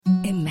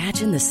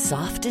Imagine the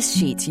softest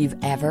sheets you've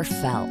ever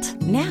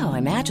felt. Now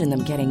imagine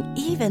them getting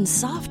even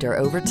softer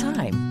over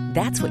time.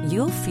 That's what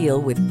you'll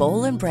feel with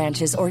Boll &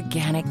 Branch's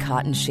organic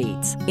cotton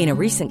sheets. In a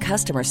recent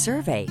customer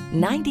survey,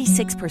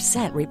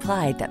 96%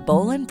 replied that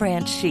Boll &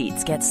 Branch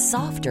sheets get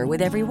softer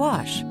with every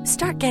wash.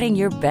 Start getting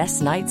your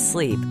best night's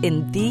sleep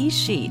in these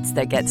sheets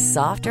that get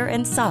softer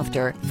and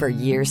softer for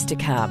years to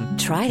come.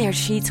 Try their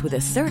sheets with a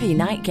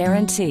 30-night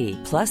guarantee.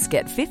 Plus,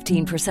 get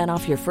 15%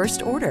 off your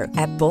first order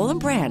at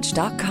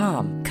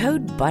bollandbranch.com.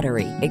 Code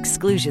BUTTERY.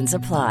 Exclusions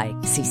apply.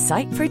 See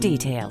site for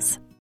details.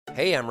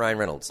 Hey, I'm Ryan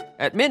Reynolds.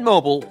 At Mint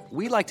Mobile,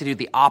 we like to do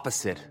the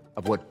opposite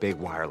of what Big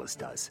Wireless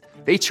does.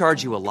 They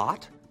charge you a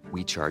lot,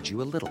 we charge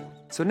you a little.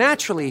 So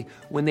naturally,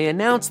 when they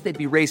announced they'd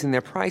be raising their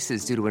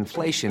prices due to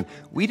inflation,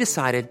 we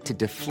decided to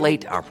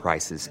deflate our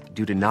prices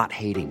due to not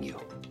hating you.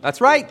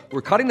 That's right. We're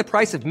cutting the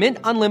price of Mint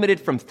Unlimited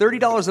from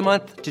 $30 a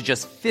month to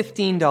just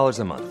 $15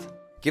 a month.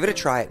 Give it a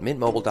try at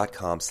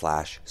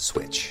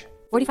mintmobile.com/switch.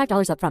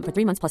 $45 up front for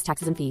 3 months plus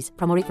taxes and fees.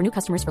 Promo rate for new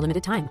customers for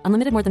limited time.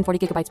 Unlimited more than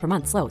 40 gigabytes per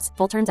month. Slows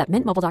full terms at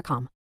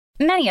mintmobile.com.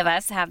 Many of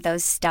us have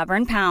those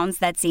stubborn pounds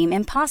that seem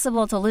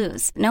impossible to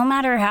lose, no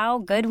matter how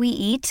good we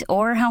eat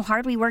or how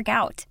hard we work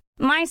out.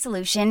 My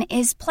solution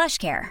is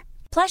PlushCare.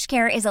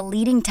 PlushCare is a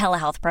leading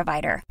telehealth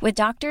provider with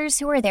doctors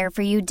who are there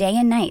for you day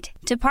and night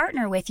to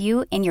partner with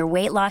you in your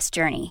weight loss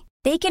journey.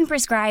 They can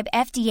prescribe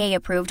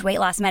FDA-approved weight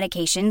loss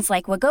medications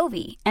like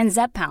Wegovy and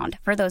Zepbound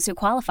for those who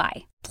qualify.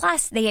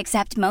 Plus, they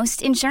accept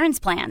most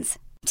insurance plans.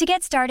 To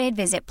get started,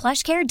 visit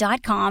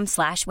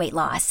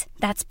plushcare.com/weightloss.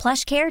 That's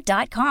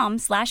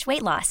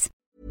plushcare.com/weightloss.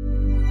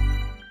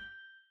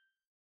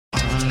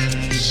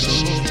 I'm so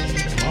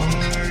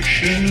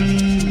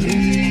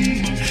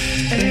partially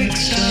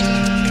excited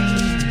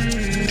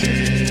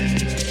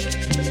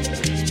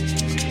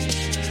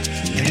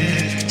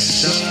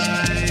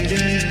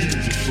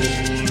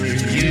for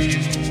you.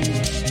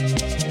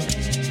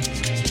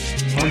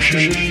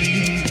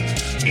 Partially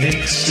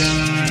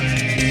excited.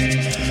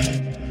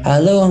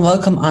 Hello and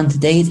welcome on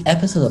today's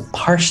episode of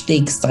Partially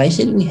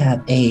Excited. We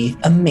have a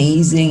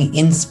amazing,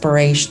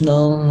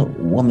 inspirational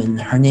woman.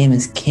 Her name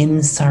is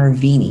Kim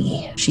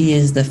Sarvini. She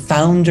is the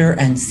founder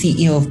and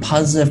CEO of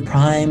Positive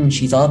Prime.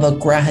 She's all about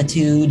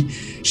gratitude.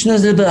 She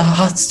knows a little bit of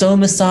hot stone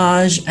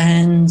massage,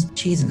 and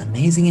she's an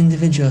amazing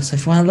individual. So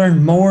if you want to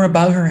learn more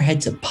about her, head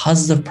to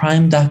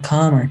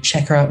positiveprime.com or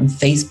check her out on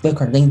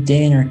Facebook or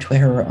LinkedIn or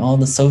Twitter or all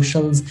the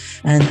socials.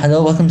 And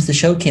hello, welcome to the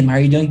show, Kim. How are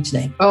you doing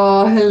today?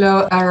 Oh,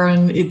 hello,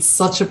 Aaron. It's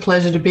such a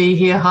pleasure to be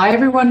here. Hi,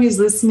 everyone who's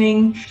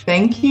listening.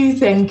 Thank you,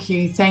 thank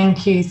you,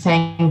 thank you,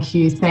 thank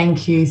you,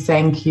 thank you,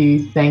 thank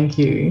you, thank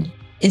you.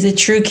 Is it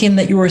true, Kim,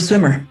 that you were a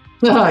swimmer?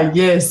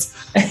 Yes,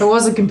 I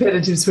was a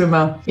competitive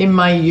swimmer in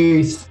my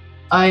youth.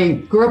 I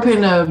grew up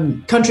in a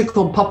country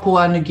called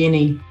Papua New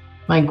Guinea.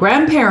 My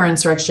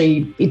grandparents are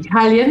actually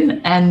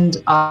Italian and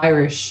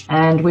Irish,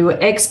 and we were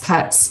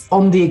expats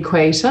on the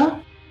equator.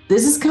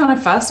 This is kind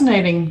of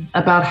fascinating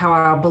about how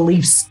our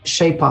beliefs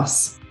shape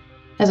us.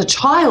 As a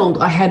child,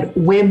 I had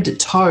webbed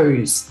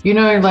toes. You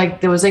know,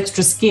 like there was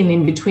extra skin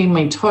in between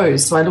my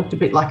toes, so I looked a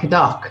bit like a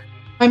duck.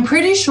 I'm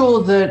pretty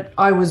sure that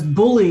I was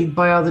bullied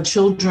by other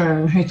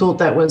children who thought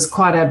that was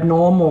quite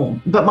abnormal.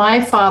 But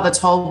my father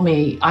told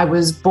me I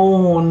was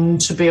born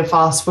to be a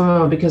fast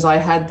swimmer because I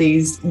had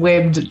these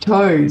webbed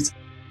toes.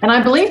 And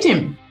I believed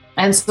him.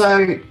 And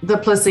so the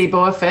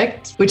placebo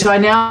effect, which I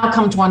now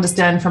come to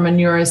understand from a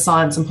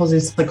neuroscience and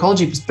positive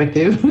psychology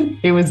perspective,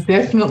 it was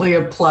definitely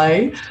a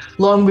play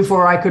long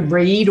before I could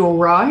read or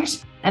write.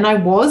 And I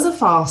was a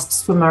fast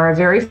swimmer, a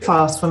very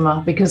fast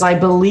swimmer, because I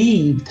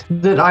believed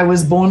that I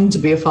was born to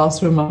be a fast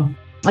swimmer.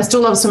 I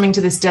still love swimming to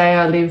this day.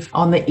 I live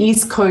on the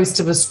east coast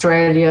of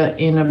Australia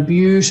in a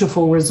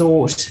beautiful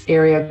resort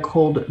area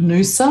called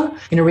Noosa,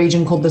 in a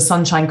region called the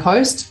Sunshine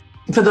Coast.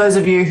 For those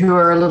of you who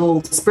are a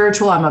little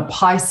spiritual, I'm a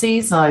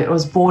Pisces. I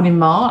was born in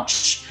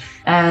March.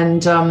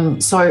 And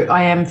so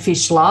I am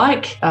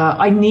fish-like.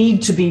 I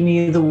need to be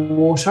near the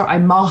water. I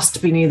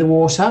must be near the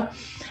water.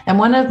 And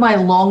one of my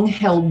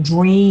long-held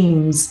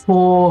dreams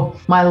for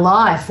my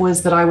life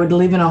was that I would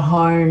live in a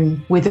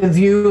home with a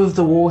view of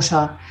the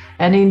water.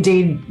 And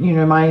indeed, you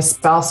know, my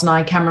spouse and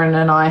I, Cameron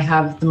and I,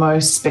 have the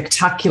most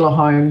spectacular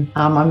home.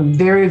 I'm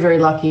very, very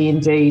lucky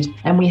indeed.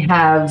 And we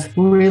have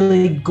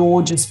really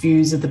gorgeous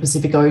views of the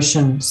Pacific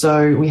Ocean.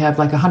 So we have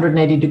like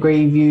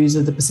 180-degree views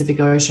of the Pacific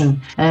Ocean.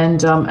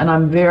 And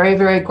I'm very,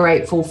 very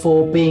grateful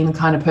for being the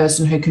kind of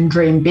person who can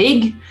dream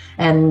big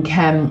and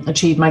can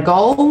achieve my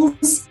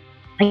goals,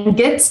 and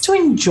gets to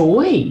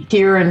enjoy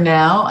here and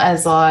now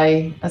as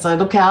I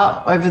look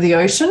out over the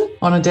ocean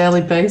on a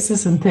daily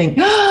basis and think,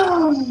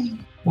 oh,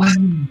 wow,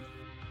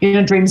 you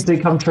know, dreams do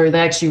come true.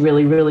 They actually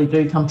really, really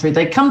do come true.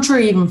 They come true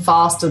even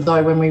faster,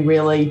 though, when we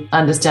really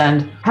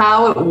understand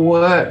how it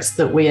works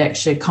that we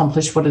actually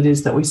accomplish what it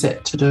is that we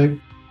set to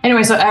do.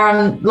 Anyway, so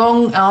Aaron,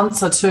 long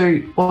answer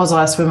to, was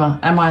I a swimmer?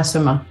 Am I a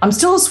swimmer? I'm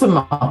still a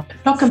swimmer,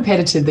 not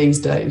competitive these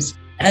days.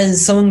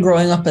 As someone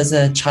growing up as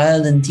a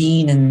child and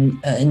teen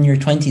and in your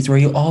 20s, were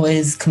you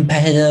always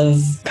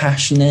competitive,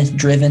 passionate,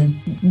 driven?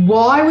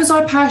 Why was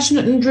I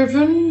passionate and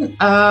driven?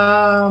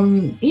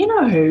 You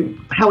know,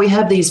 how we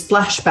have these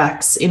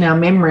flashbacks in our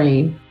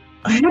memory.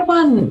 I had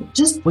one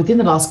just within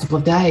the last couple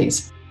of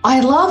days. I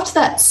loved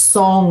that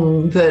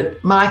song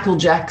that Michael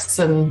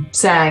Jackson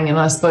sang, and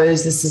I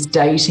suppose this is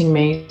dating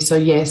me. So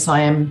yes,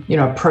 I am,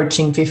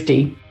 approaching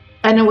 50.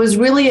 And it was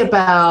really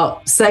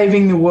about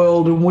saving the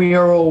world and we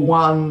are all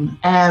one.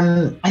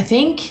 And I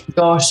think,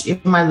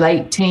 in my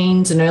late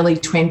teens and early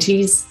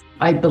 20s,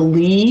 I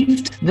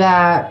believed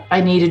that I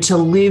needed to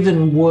live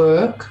and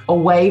work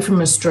away from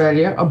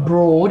Australia,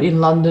 abroad in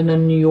London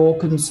and New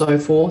York and so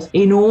forth,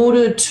 in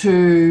order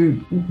to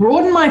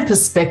broaden my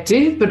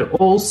perspective, but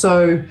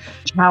also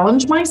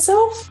challenge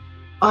myself.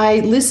 I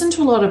listened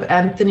to a lot of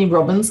Anthony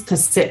Robbins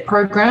cassette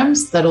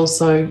programs. That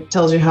also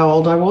tells you how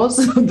old I was,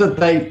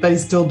 that they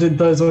still did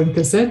those on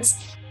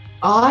cassettes.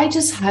 I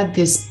just had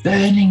this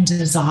burning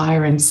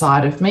desire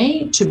inside of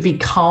me to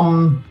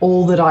become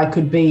all that I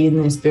could be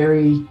in this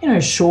very,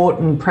 short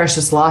and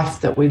precious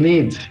life that we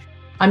live.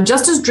 I'm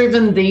just as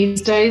driven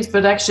these days,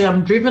 but actually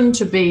I'm driven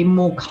to be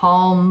more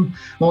calm,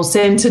 more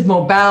centered,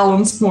 more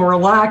balanced, more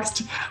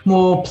relaxed,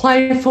 more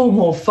playful,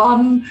 more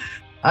fun.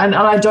 And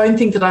I don't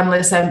think that I'm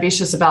less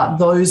ambitious about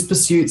those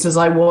pursuits as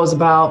I was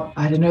about,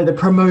 the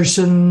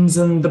promotions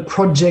and the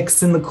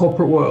projects in the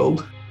corporate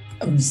world.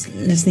 I was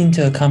listening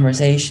to a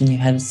conversation you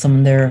had with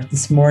someone there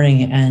this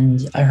morning,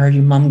 and I heard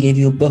your mum gave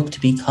you a book to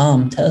be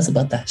calm. Tell us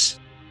about that.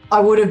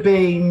 I would have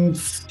been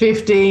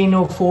 15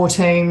 or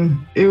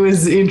 14. It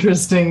was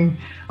interesting.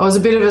 I was a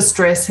bit of a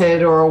stress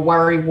head or a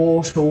worry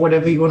wart or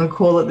whatever you want to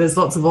call it. There's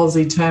lots of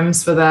Aussie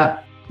terms for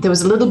that. There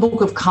was a little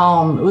book of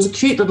calm. It was a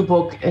cute little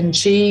book, and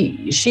she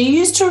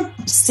used to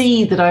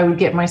see that I would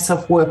get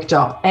myself worked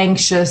up,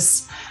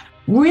 anxious,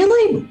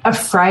 really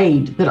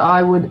afraid that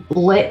I would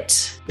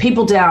let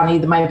people down,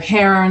 either my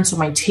parents or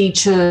my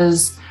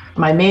teachers,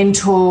 my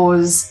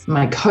mentors,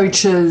 my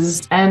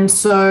coaches. And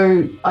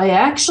so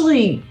I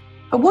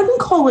wouldn't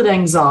call it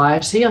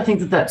anxiety. I think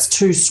that that's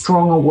too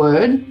strong a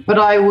word, but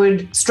I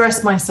would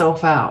stress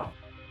myself out.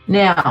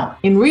 Now,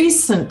 in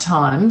recent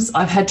times,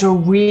 I've had to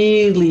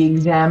really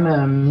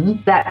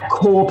examine that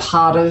core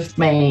part of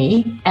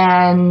me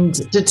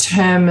and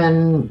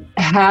determine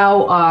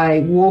how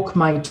I walk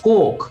my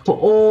talk for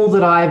all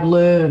that I've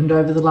learned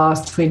over the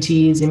last 20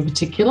 years in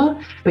particular.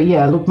 But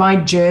yeah, look, my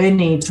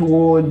journey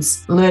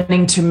towards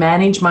learning to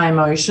manage my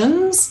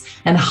emotions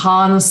and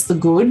harness the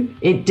good,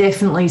 it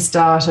definitely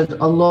started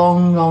a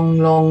long, long,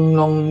 long,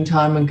 long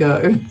time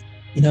ago.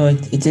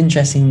 It's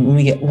interesting when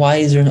we get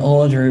wiser and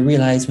older, we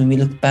realize when we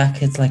look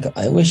back, it's like,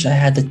 I wish I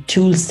had the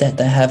tool set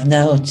that I have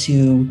now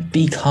to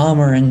be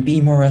calmer and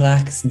be more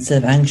relaxed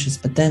instead of anxious.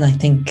 But then I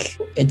think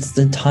it's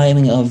the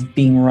timing of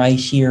being right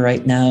here,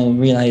 right now,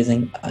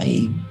 realizing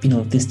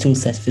this tool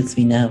set fits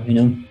me now,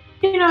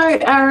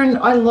 Aaron,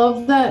 I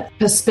love that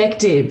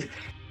perspective.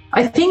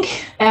 I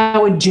think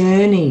our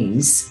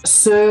journeys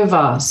serve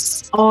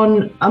us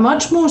on a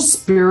much more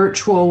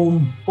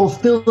spiritual or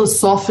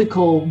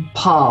philosophical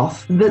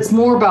path that's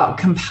more about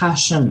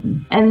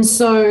compassion. And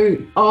so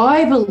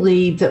I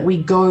believe that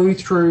we go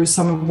through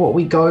some of what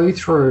we go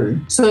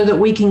through so that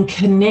we can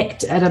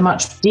connect at a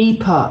much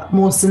deeper,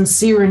 more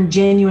sincere and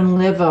genuine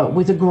level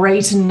with a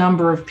greater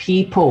number of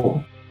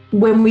people.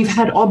 When we've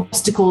had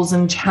obstacles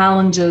and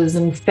challenges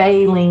and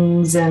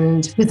failings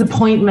and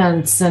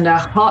disappointments and our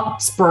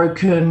hearts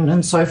broken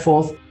and so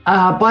forth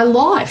by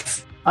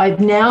life, I've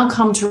now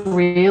come to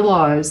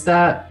realize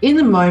that in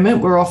the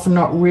moment, we're often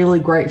not really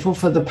grateful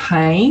for the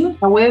pain.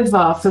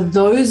 However, for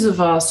those of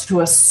us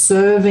who are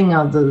serving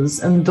others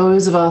and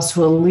those of us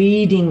who are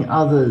leading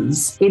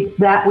others, it's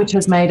that which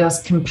has made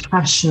us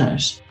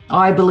compassionate.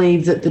 I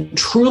believe that the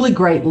truly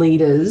great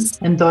leaders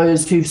and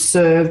those who've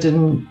served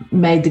and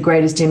made the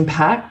greatest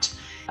impact,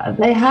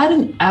 they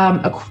had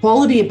a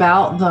quality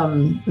about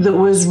them that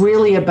was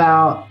really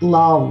about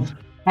love.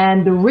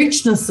 And the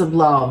richness of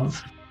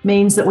love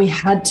means that we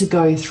had to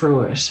go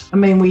through it. I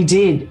mean, we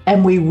did,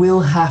 and we will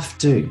have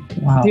to.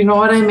 Wow. Do you know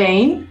what I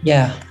mean?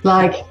 Yeah.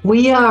 Like,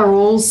 we are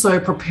also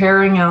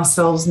preparing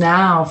ourselves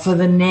now for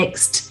the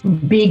next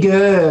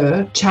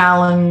bigger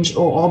challenge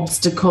or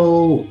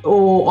obstacle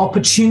or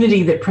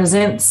opportunity that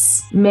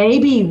presents,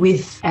 maybe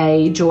with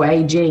age or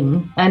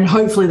aging. And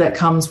hopefully that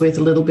comes with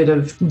a little bit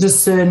of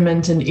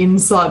discernment and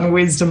insight and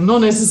wisdom, not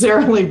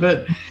necessarily,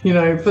 but,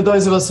 for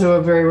those of us who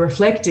are very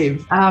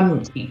reflective.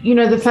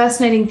 The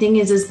fascinating thing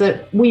is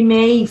that we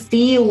may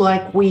feel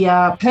like we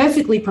are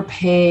perfectly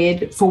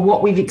prepared for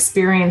what we've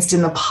experienced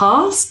in the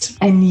past,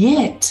 and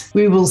yet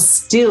we will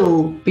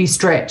still be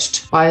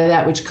stretched by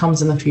that which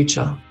comes in the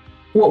future.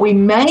 What we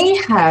may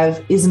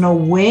have is an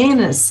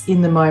awareness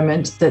in the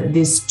moment that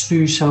this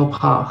too shall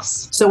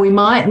pass. So we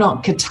might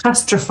not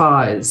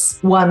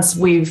catastrophize once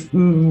we've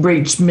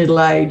reached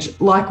middle age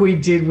like we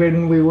did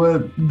when we were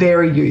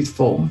very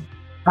youthful.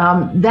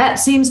 That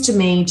seems to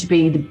me to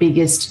be the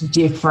biggest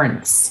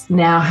difference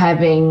now,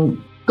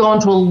 having gone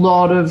to a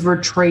lot of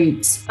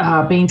retreats,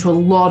 been to a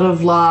lot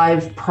of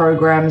live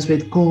programs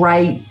with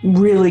great,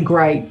 really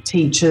great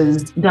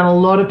teachers, done a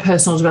lot of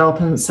personal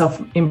development,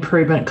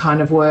 self-improvement kind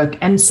of work,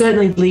 and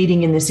certainly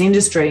leading in this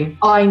industry.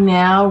 I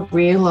now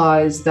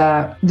realize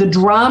that the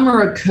drama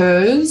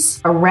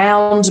occurs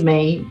around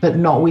me, but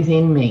not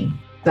within me.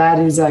 That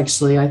is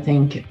actually, I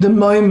think, the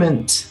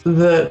moment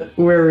that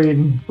we're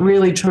in,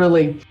 really,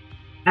 truly.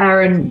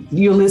 Aaron,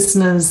 your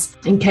listeners,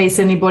 in case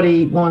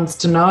anybody wants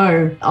to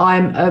know,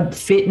 I'm a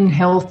fit and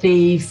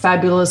healthy,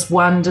 fabulous,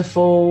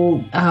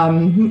 wonderful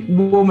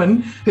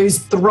woman who's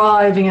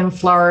thriving and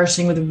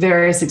flourishing with a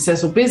very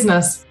successful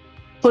business.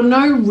 For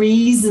no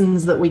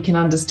reasons that we can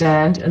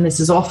understand, and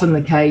this is often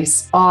the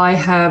case, I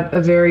have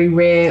a very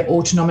rare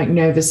autonomic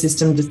nervous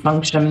system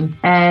dysfunction.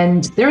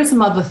 And there are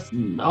some other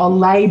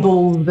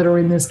labels that are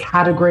in this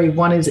category.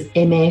 One is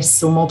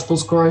MS or multiple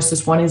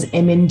sclerosis. One is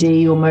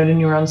MND or motor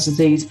neurons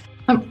disease.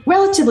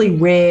 Relatively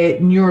rare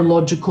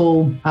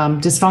neurological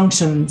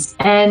dysfunctions.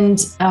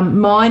 And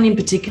mine in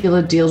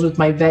particular deals with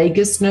my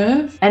vagus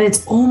nerve. And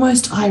it's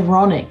almost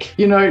ironic,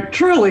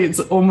 truly it's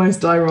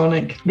almost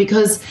ironic,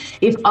 because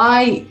if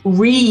I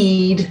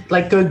read,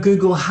 go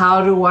Google,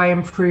 how do I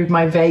improve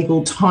my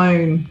vagal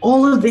tone?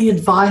 All of the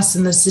advice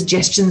and the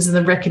suggestions and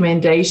the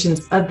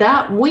recommendations are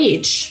that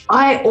which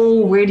I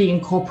already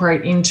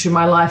incorporate into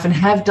my life and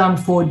have done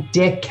for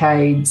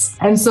decades.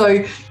 And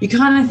so you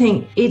kind of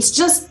think it's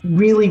just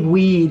really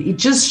weird. It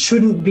just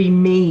shouldn't be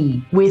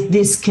me with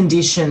this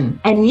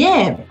condition. And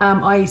yet,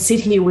 I sit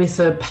here with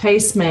a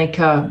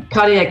pacemaker,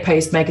 cardiac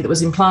pacemaker that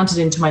was implanted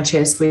into my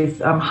chest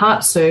with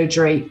heart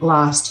surgery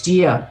last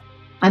year.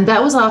 And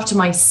that was after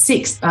my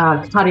 6th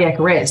cardiac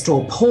arrest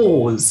or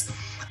pause,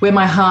 where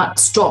my heart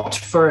stopped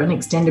for an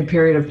extended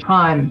period of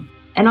time.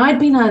 And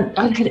I'd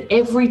had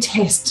every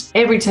test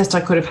I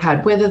could have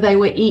had, whether they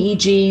were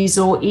EEGs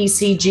or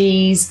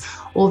ECGs,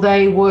 or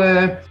they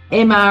were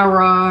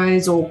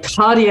MRIs or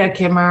cardiac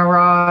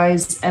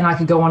MRIs, and I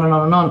could go on and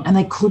on and on. And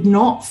they could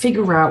not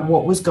figure out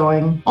what was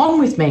going on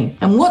with me.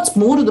 And what's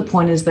more to the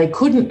point is they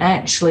couldn't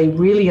actually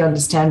really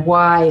understand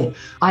why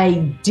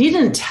I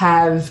didn't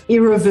have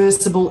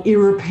irreversible,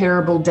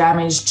 irreparable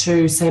damage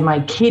to, say,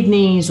 my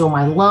kidneys or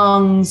my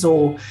lungs,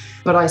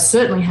 but I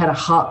certainly had a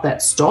heart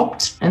that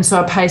stopped. And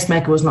so a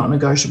pacemaker was not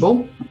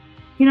negotiable.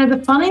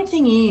 The funny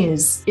thing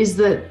is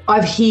that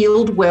I've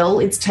healed well.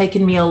 It's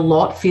taken me a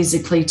lot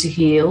physically to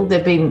heal. There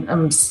have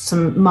been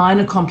some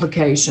minor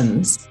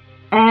complications.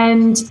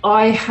 And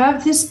I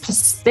have this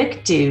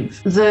perspective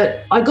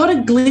that I got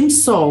a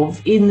glimpse of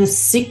in the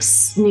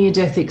 6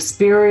 near-death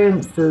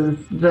experiences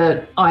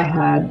that I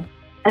had.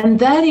 And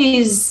that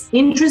is,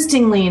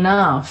 interestingly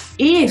enough,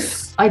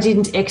 if I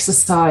didn't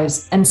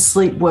exercise and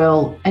sleep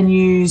well and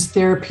use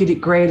therapeutic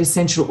grade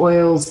essential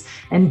oils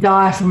and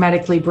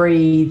diaphragmatically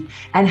breathe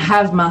and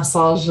have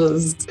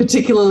massages,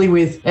 particularly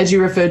with, as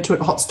you referred to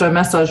it, hot stone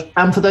massage.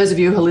 For those of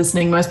you who are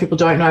listening, most people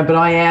don't know, but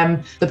I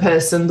am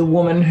the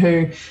woman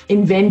who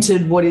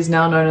invented what is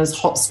now known as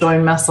hot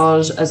stone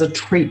massage as a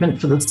treatment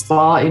for the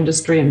spa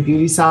industry and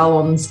beauty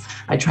salons.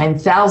 I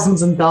trained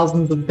thousands and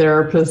thousands of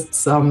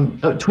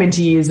therapists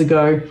 20 years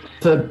ago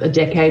for a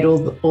decade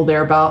or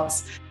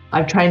thereabouts.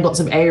 I've trained lots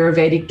of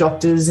Ayurvedic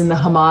doctors in the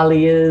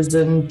Himalayas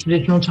and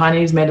traditional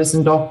Chinese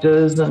medicine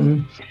doctors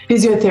and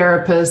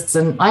physiotherapists.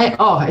 And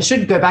I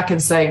should go back and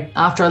say,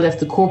 after I left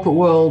the corporate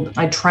world,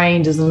 I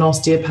trained as an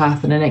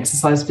osteopath and an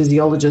exercise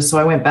physiologist. So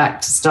I went back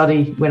to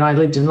study when I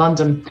lived in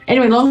London.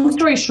 Anyway, long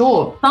story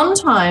short,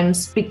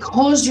 sometimes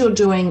because you're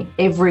doing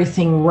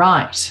everything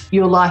right,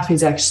 your life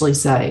is actually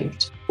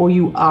saved or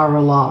you are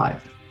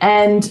alive.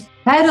 And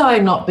had I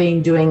not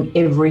been doing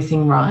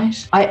everything right,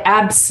 I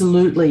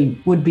absolutely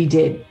would be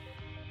dead.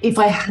 If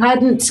I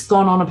hadn't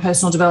gone on a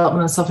personal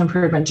development and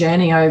self-improvement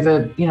journey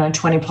over,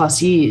 20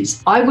 plus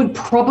years, I would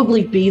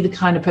probably be the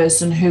kind of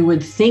person who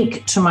would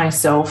think to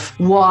myself,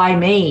 why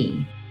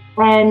me?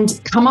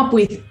 And come up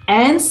with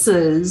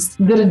answers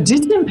that are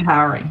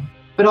disempowering.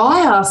 But I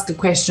ask a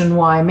question,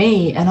 why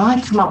me? And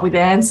I come up with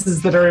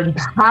answers that are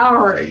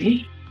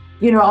empowering.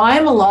 I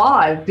am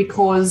alive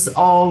because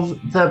of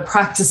the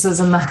practices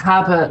and the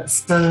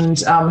habits and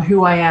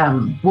who I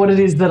am, what it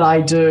is that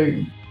I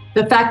do.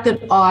 The fact that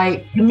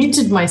I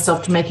committed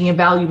myself to making a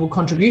valuable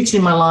contribution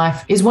in my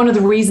life is one of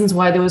the reasons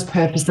why there was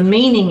purpose and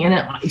meaning.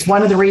 And it's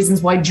one of the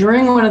reasons why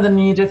during one of the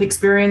near-death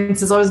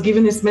experiences, I was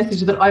given this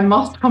message that I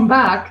must come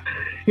back.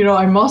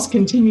 I must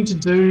continue to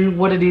do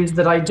what it is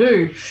that I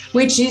do,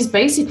 which is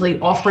basically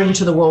offering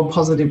to the world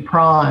positive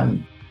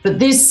prime. But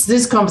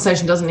this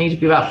conversation doesn't need to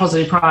be about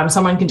positive prime.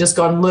 Someone can just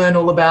go and learn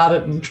all about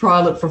it and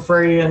trial it for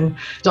free and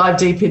dive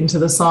deep into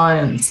the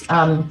science.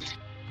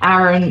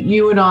 Aaron,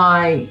 you and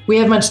I, we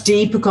have much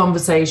deeper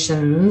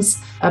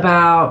conversations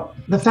about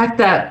the fact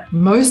that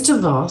most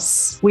of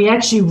us, we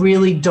actually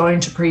really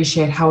don't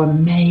appreciate how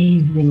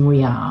amazing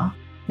we are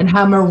and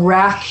how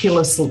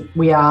miraculous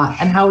we are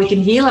and how we can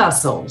heal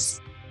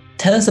ourselves.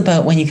 Tell us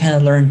about when you kind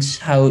of learned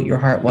how your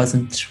heart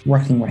wasn't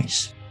working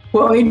right.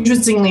 Well,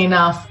 interestingly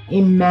enough,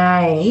 in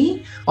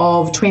May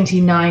of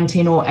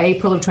 2019 or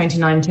April of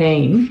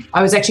 2019,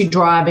 I was actually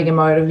driving a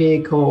motor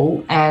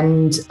vehicle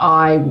and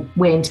I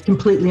went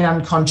completely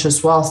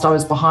unconscious whilst I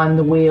was behind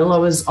the wheel. I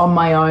was on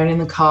my own in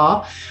the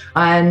car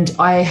and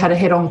I had a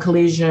head-on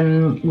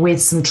collision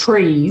with some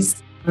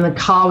trees and the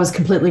car was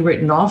completely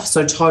written off,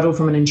 so total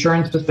from an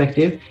insurance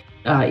perspective.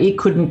 It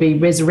couldn't be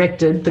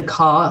resurrected, the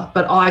car,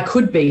 but I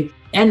could be.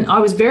 And I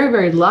was very,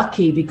 very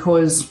lucky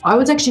because I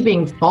was actually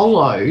being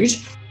followed.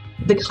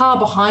 The car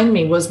behind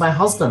me was my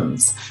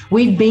husband's.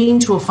 We'd been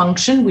to a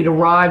function, we'd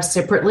arrived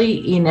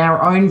separately in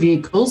our own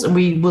vehicles and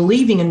we were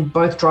leaving and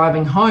both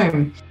driving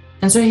home.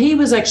 And so he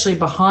was actually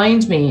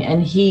behind me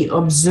and he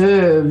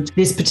observed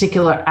this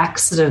particular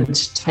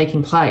accident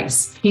taking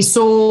place. He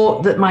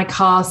saw that my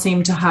car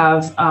seemed to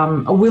have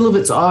a will of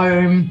its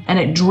own and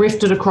it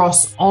drifted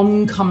across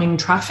oncoming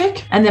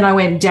traffic. And then I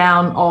went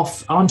down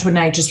off onto a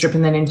nature strip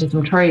and then into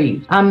some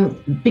trees.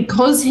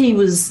 Because he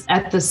was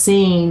at the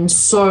scene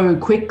so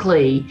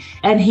quickly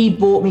and he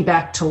brought me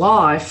back to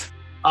life,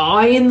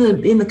 in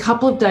the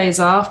couple of days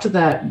after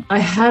that, I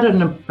had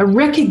a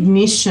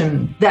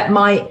recognition that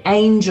my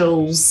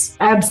angels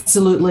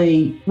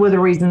absolutely were the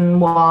reason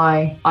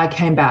why I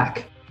came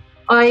back.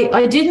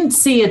 I didn't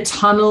see a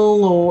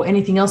tunnel or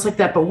anything else like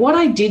that, but what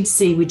I did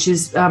see, which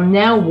is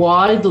now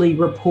widely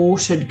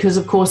reported, because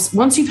of course,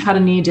 once you've had a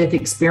near-death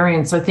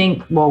experience, I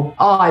think, well,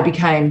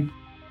 I'm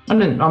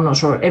not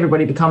sure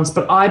everybody becomes,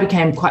 but I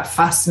became quite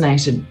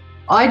fascinated.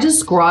 I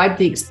described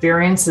the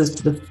experiences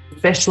to the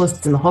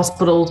specialists in the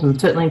hospitals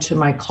and certainly to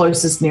my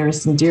closest,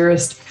 nearest and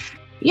dearest,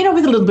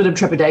 with a little bit of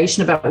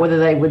trepidation about whether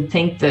they would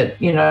think that,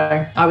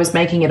 I was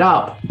making it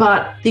up.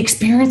 But the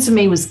experience for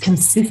me was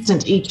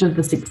consistent each of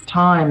the 6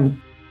 times.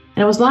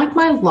 And it was like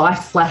my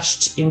life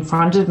flashed in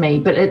front of me,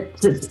 but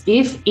it's as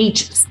if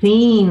each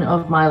scene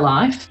of my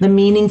life, the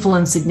meaningful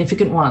and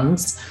significant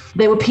ones,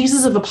 they were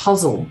pieces of a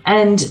puzzle.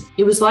 And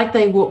it was like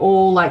they were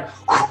all like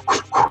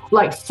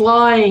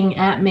flying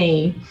at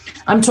me.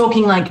 I'm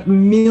talking like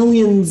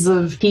millions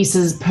of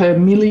pieces per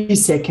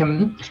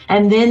millisecond.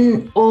 And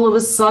then all of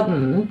a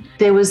sudden,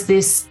 there was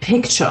this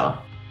picture.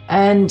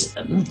 And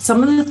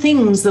some of the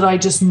things that I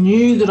just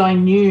knew that I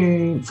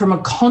knew from a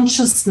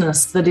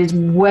consciousness that is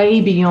way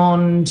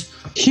beyond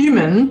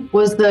human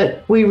was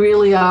that we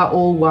really are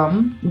all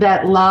one,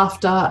 that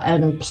laughter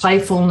and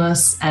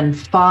playfulness and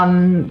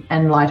fun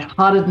and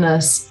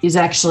lightheartedness is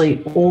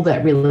actually all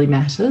that really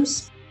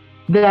matters.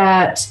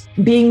 That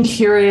being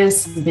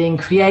curious, being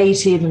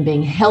creative and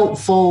being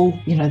helpful,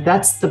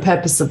 that's the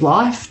purpose of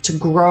life, to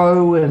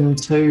grow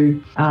and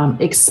to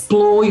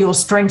explore your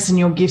strengths and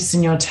your gifts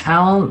and your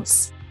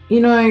talents.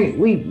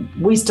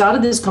 We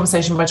started this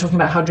conversation by talking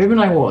about how driven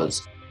I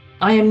was.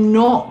 I am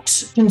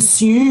not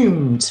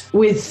consumed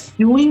with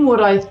doing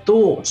what I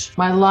thought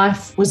my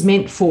life was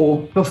meant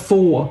for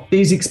before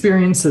these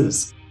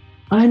experiences.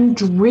 I'm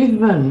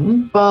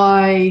driven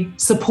by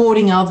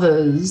supporting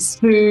others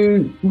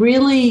who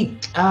really,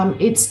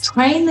 it's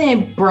train their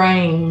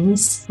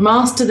brains,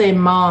 master their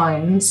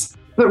minds,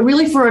 but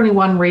really for only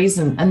one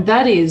reason, and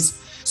that is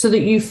so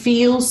that you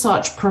feel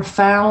such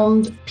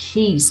profound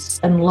peace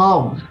and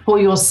love for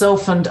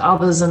yourself and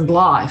others and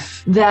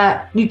life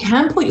that you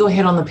can put your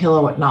head on the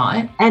pillow at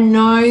night and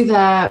know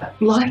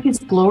that life is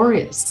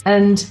glorious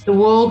and the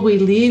world we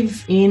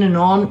live in and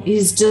on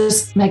is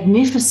just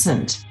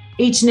magnificent.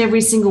 Each and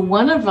every single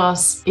one of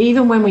us,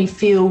 even when we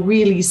feel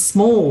really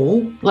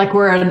small, like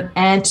we're an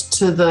ant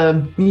to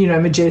the,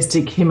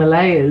 majestic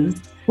Himalayas,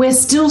 we're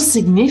still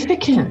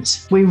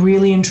significant. We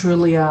really and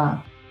truly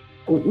are.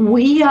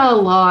 We are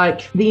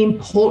like the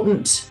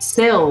important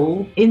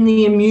cell in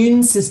the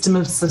immune system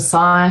of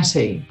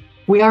society.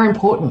 We are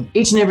important,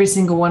 each and every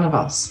single one of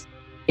us,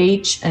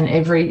 each and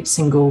every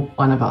single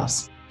one of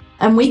us.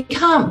 And we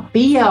can't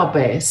be our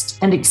best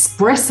and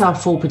express our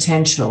full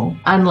potential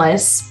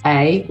unless,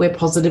 A, we're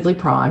positively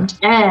primed,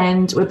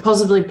 and we're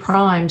positively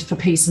primed for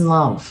peace and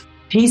love,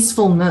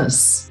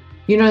 peacefulness,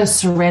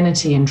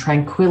 serenity and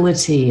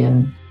tranquility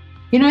and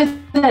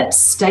that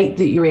state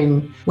that you're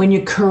in when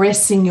you're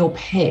caressing your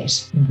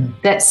pet,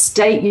 that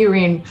state you're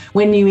in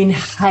when you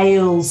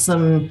inhale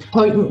some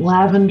potent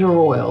lavender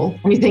oil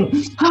and you think,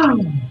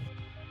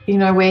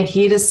 we're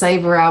here to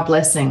savor our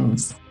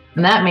blessings.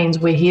 And that means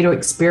we're here to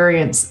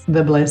experience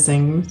the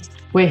blessings.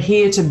 We're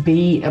here to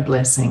be a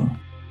blessing.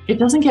 It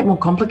doesn't get more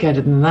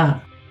complicated than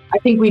that. I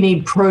think we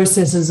need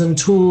processes and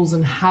tools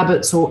and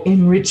habits or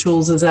in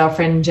rituals, as our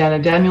friend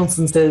Janet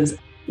Danielson says.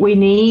 We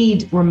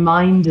need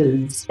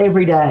reminders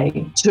every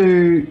day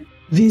to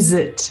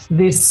visit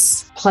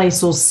this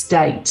place or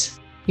state.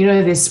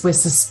 We're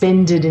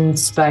suspended in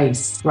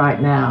space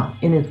right now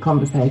in this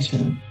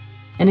conversation.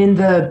 And in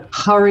the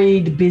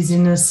hurried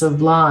busyness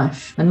of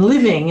life and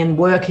living and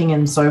working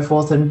and so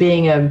forth and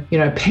being a,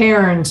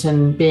 parent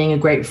and being a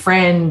great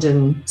friend,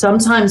 and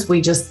sometimes we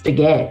just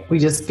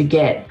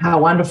forget how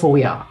wonderful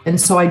we are.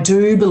 And so I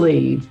do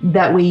believe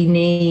that we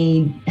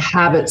need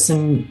habits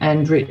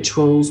and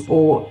rituals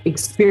or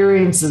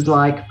experiences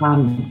like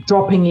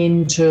dropping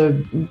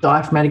into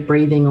diaphragmatic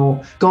breathing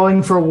or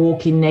going for a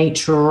walk in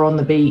nature or on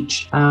the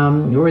beach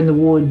or in the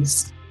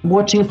woods,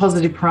 watching a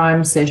Positive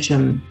Prime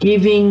session,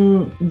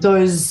 giving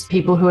those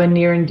people who are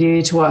near and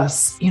dear to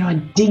us, a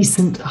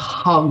decent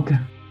hug,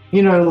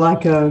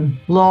 like a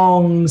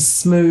long,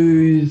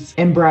 smooth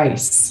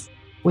embrace.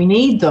 We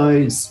need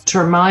those to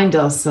remind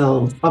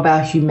ourselves of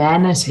our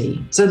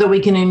humanity so that we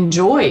can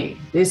enjoy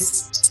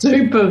this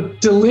super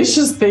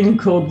delicious thing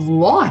called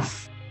life.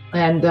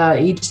 And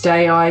each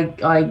day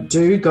I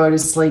do go to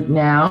sleep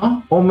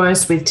now,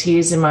 almost with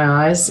tears in my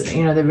eyes.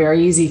 They're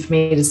very easy for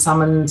me to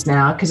summon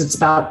now because it's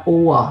about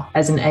awe,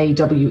 as in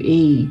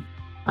AWE.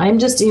 I'm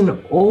just in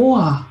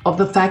awe of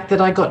the fact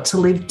that I got to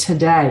live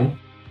today.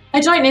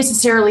 I don't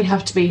necessarily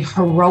have to be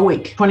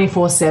heroic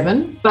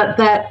 24/7, but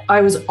that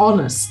I was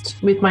honest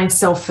with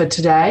myself for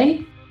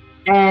today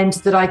and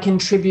that I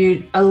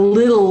contribute a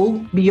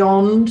little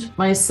beyond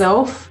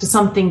myself to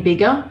something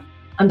bigger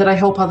and that I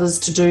help others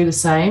to do the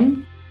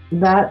same.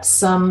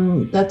 That's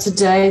a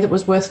day that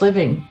was worth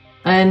living,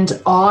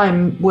 and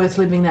I'm worth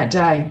living that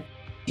day.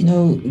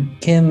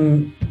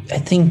 Kim, I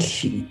think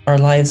our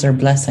lives are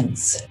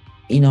blessings.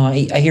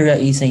 I hear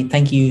that you say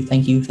thank you,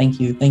 thank you, thank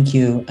you, thank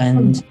you,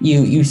 and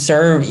you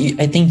serve.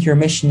 I think your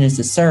mission is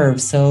to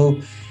serve. So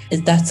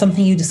is that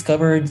something you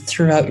discovered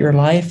throughout your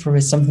life, or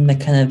is something that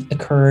kind of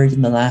occurred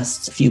in the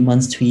last few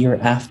months to a year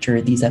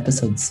after these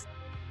episodes?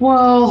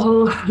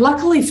 Well,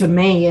 luckily for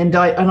me, and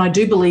I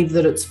do believe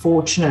that it's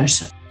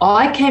fortunate,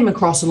 I came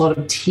across a lot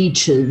of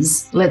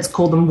teachers, let's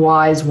call them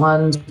wise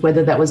ones,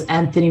 whether that was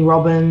Anthony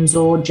Robbins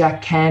or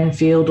Jack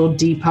Canfield or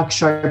Deepak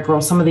Chopra or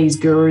some of these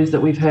gurus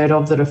that we've heard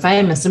of that are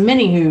famous, and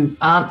many who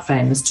aren't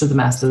famous to the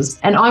masses.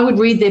 And I would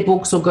read their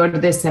books or go to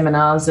their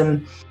seminars,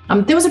 and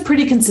there was a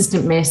pretty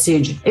consistent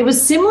message. It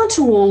was similar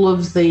to all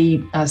of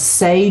the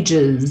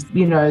sages,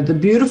 the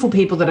beautiful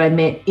people that I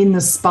met in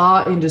the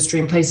spa industry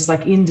in places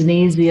like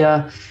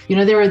Indonesia.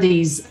 There are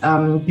these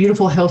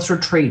beautiful health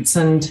retreats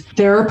and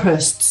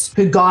therapists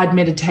who guide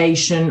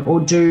meditation or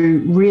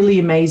do really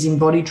amazing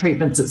body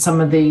treatments at some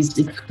of these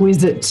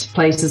exquisite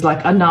places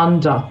like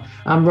Ananda,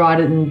 right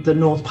in the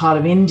north part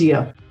of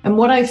India. And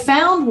what I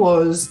found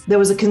was there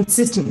was a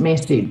consistent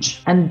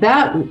message, and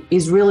that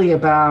is really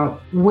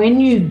about when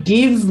you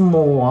give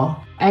more,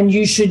 and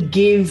you should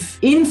give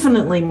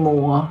infinitely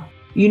more,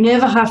 you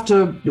never have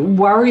to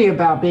worry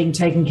about being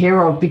taken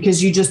care of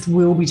because you just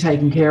will be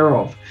taken care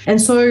of. And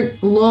so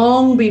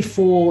long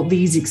before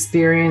these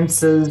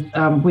experiences,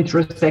 with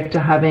respect to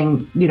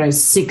having,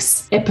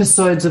 6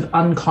 episodes of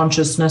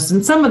unconsciousness,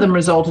 and some of them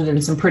resulted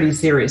in some pretty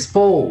serious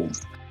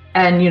falls,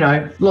 and,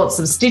 lots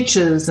of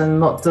stitches and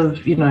lots of,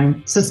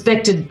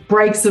 suspected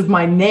breaks of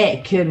my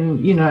neck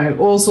and,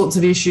 all sorts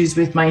of issues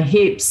with my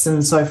hips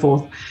and so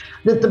forth.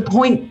 That the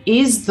point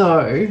is,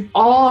 though,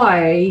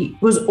 I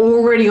was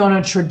already on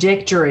a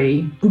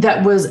trajectory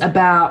that was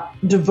about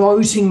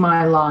devoting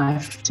my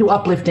life to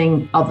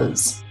uplifting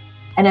others.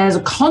 And as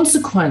a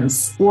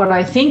consequence, what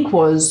I think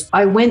was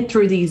I went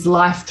through these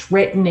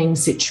life-threatening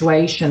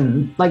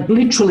situations, like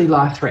literally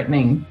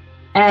life-threatening,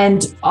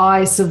 and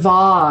I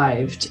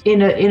survived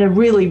in a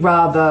really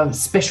rather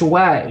special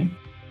way.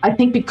 I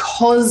think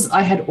because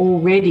I had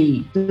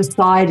already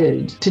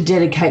decided to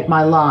dedicate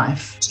my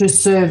life to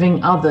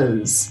serving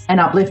others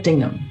and uplifting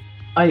them.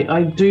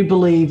 I do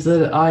believe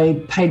that I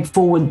paid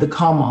forward the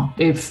comma,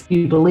 if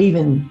you believe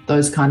in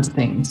those kinds of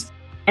things.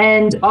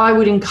 And I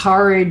would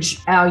encourage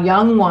our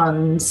young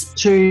ones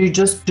to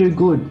just do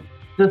good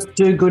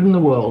in the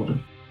world,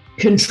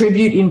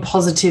 contribute in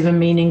positive and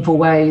meaningful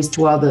ways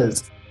to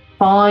others,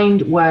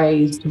 find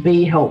ways to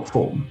be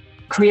helpful,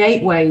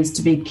 create ways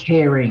to be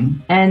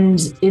caring. And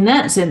in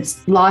that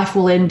sense, life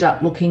will end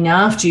up looking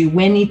after you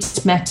when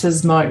it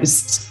matters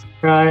most,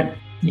 right?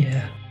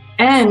 Yeah.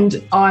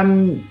 And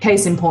I'm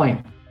case in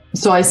point.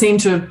 So I seem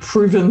to have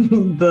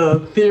proven the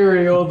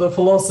theory or the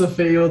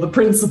philosophy or the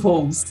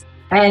principles.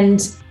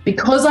 And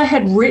because I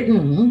had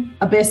written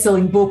a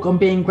best-selling book on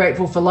being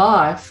grateful for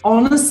life,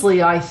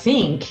 honestly, I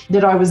think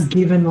that I was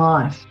given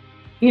life.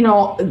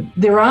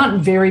 There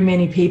aren't very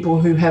many people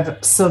who have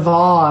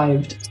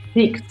survived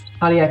 6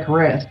 cardiac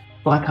arrest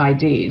like I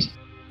did,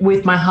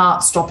 with my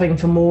heart stopping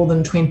for more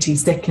than 20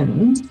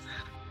 seconds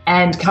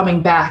and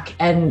coming back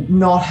and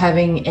not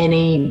having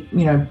any,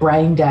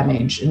 brain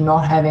damage and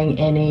not having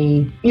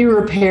any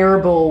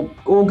irreparable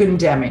organ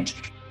damage.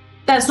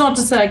 That's not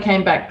to say I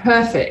came back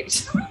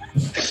perfect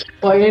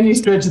by any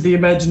stretch of the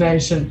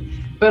imagination,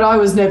 but I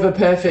was never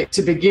perfect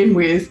to begin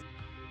with.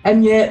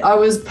 And yet I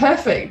was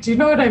perfect. You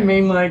know what I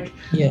mean?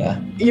 Yeah.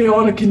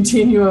 On a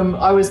continuum,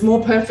 I was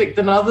more perfect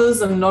than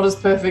others and not as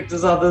perfect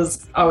as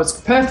others. I was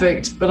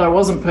perfect, but I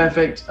wasn't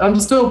perfect. I'm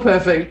still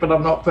perfect, but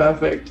I'm not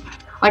perfect.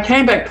 I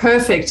came back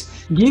perfect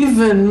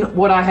given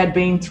what I had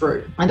been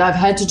through. And I've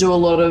had to do a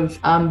lot of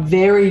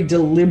very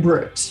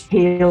deliberate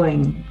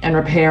healing and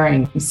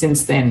repairing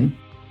since then.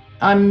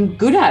 I'm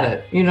good at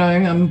it,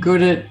 I'm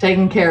good at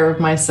taking care of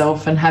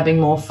myself and having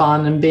more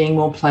fun and being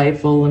more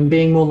playful and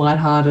being more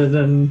lighthearted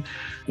and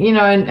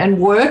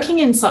working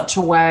in such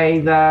a way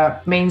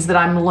that means that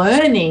I'm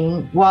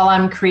learning while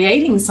I'm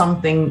creating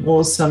something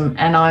awesome.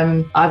 And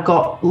I've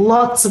got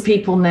lots of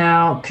people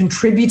now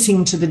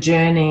contributing to the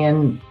journey.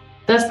 And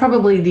that's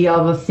probably the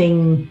other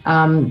thing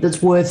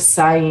that's worth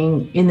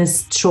saying in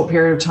this short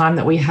period of time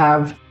that we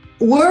have.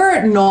 Were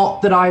it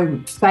not that I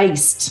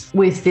faced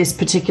with this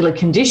particular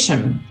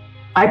condition,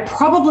 I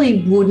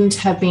probably wouldn't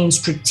have been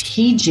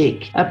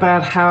strategic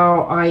about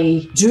how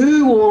I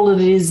do all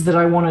it is that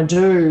I want to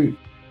do.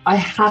 I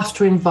have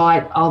to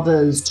invite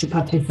others to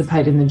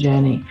participate in the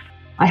journey.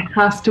 I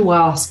have to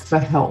ask for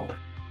help.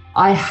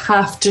 I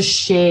have to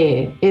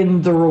share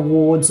in the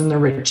rewards and the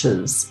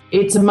riches.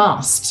 It's a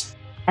must.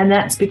 And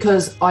that's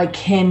because I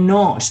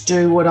cannot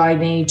do what I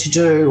need to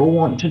do or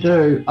want to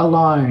do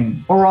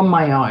alone or on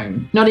my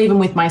own, not even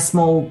with my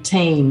small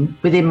team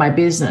within my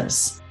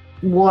business.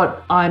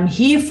 What I'm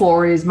here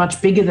for is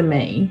much bigger than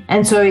me.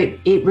 And so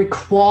it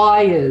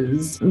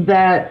requires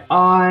that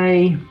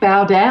I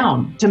bow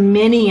down to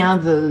many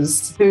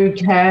others who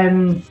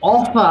can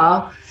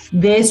offer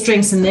their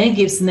strengths and their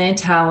gifts and their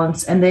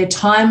talents and their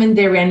time and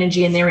their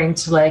energy and their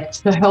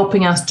intellect to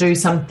helping us do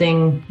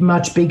something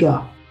much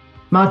bigger,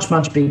 much,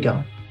 much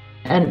bigger.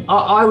 And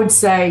I would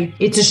say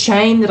it's a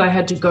shame that I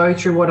had to go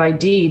through what I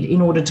did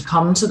in order to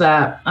come to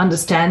that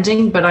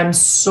understanding, but I'm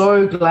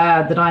so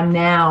glad that I'm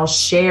now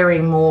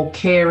sharing more,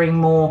 caring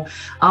more,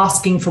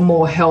 asking for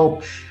more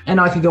help, and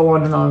I could go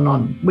on and on and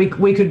on.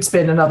 We could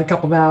spend another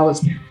couple of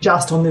hours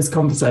just on this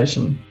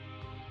conversation.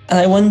 And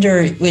I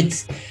wonder,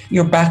 with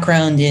your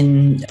background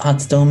in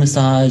hot stone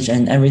massage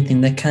and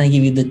everything, that kind of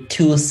give you the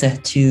tool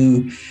set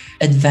to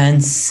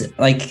advance.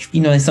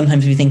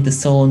 Sometimes we think the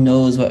soul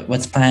knows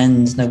what's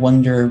planned. And I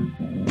wonder,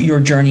 your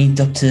journey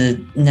up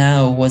to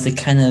now, was it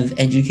kind of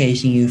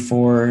educating you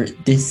for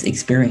this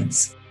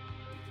experience?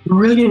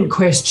 Brilliant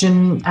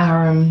question,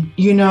 Aaron.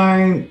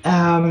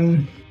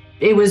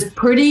 It was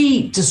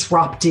pretty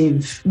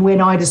disruptive when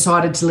I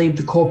decided to leave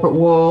the corporate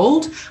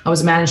world. I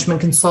was a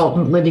management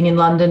consultant living in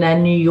London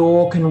and New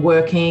York and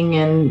working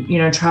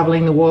and,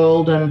 traveling the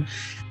world. And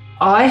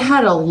I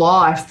had a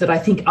life that I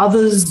think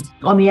others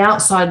on the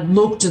outside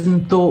looked at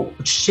and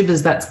thought,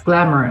 shivers, that's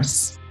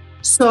glamorous.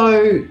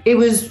 So it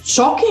was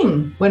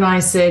shocking when I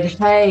said,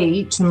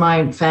 hey, to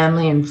my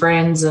family and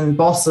friends and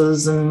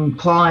bosses and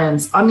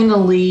clients, I'm going to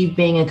leave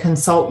being a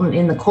consultant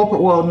in the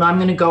corporate world and I'm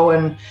going to go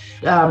and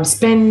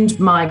spend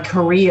my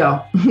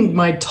career,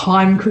 my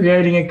time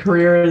creating a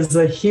career as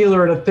a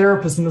healer and a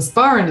therapist in the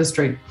spa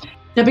industry.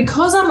 Now,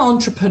 because I'm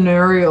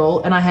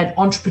entrepreneurial and I had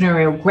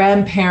entrepreneurial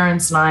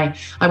grandparents and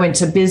I went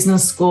to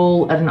business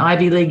school at an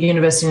Ivy League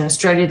university in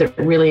Australia that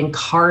really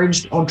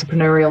encouraged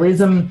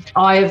entrepreneurialism,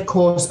 I, of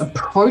course,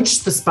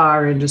 approached the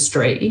spa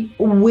industry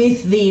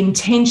with the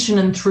intention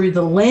and through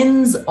the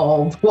lens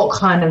of what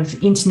kind of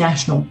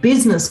international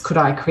business could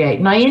I create.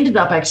 And I ended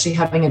up actually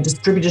having a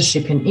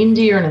distributorship in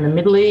India and in the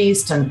Middle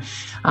East. And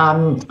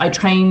I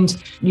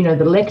trained,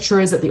 the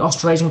lecturers at the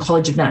Australasian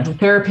College of Natural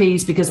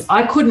Therapies because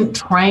I couldn't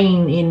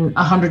train in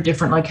 100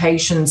 different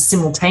locations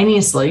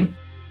simultaneously.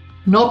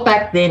 Not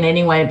back then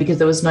anyway, because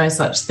there was no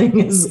such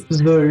thing as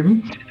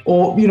Zoom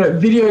or,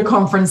 video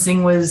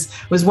conferencing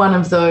was one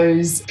of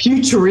those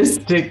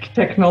futuristic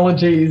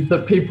technologies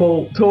that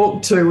people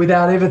talk to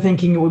without ever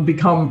thinking it would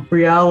become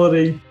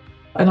reality.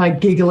 And I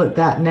giggle at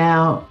that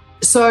now.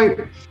 So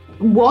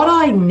what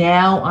I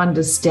now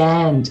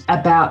understand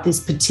about this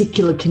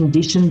particular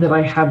condition that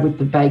I have with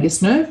the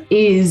vagus nerve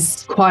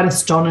is quite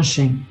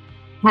astonishing.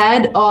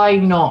 Had I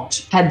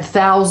not had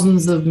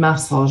thousands of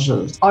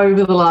massages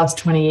over the last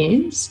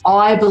 20 years,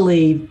 I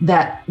believe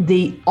that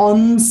the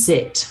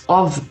onset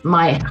of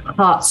my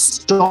heart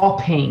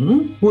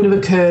stopping would have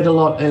occurred a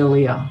lot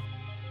earlier.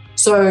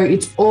 So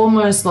it's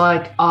almost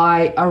like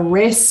I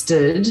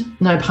arrested,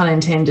 no pun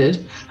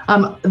intended,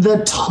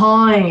 the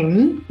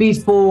time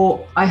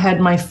before I had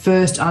my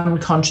first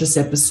unconscious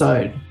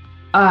episode.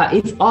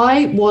 If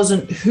I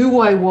wasn't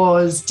who I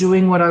was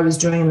doing what I was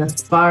doing in the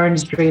spa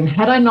industry, and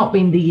had I not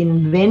been the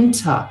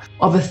inventor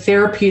of a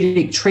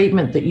therapeutic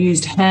treatment that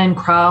used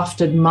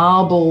handcrafted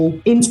marble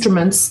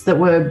instruments that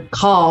were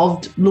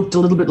carved, looked a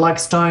little bit like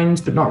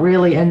stones, but not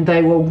really, and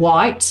they were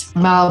white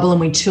marble and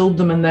we chilled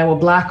them, and they were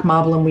black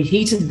marble and we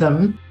heated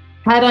them,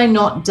 had I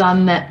not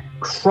done that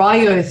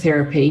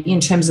cryotherapy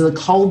in terms of the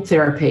cold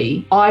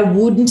therapy, I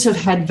wouldn't have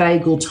had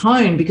vagal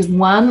tone, because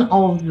one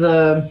of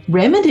the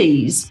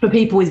remedies for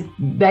people with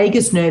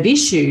vagus nerve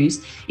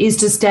issues is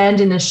to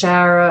stand in the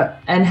shower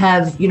and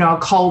have, a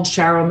cold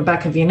shower on the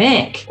back of your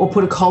neck or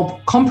put a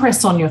cold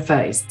compress on your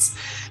face.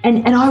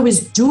 And I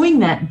was doing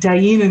that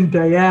day in and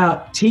day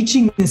out,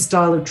 teaching this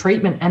style of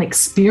treatment and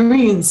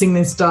experiencing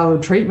this style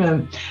of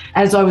treatment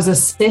as I was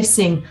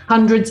assessing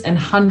hundreds and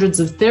hundreds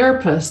of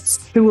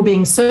therapists who were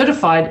being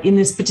certified in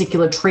this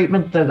particular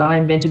treatment that I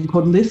invented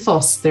called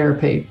lithos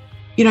therapy.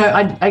 You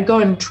know, I go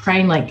and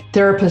train like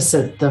therapists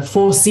at the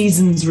Four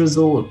Seasons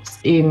resorts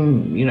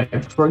in, you know,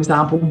 for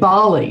example,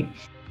 Bali.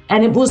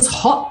 And it was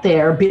hot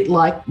there, a bit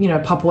like, you know,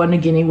 Papua New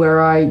Guinea,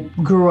 where I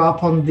grew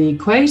up on the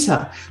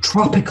equator,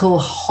 tropical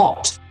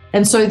hot.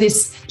 And so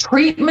this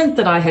treatment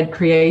that I had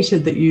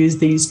created that used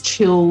these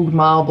chilled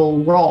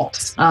marble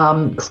rocks,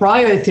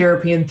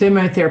 cryotherapy and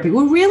thermotherapy,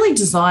 were really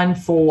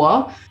designed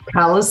for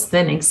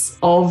calisthenics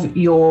of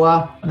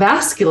your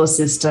vascular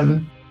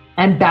system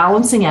and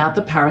balancing out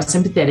the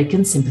parasympathetic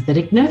and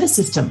sympathetic nervous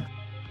system.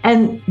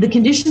 And the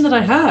condition that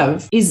I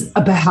have is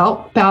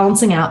about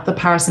balancing out the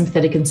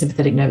parasympathetic and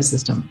sympathetic nervous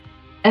system.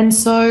 And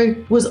so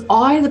was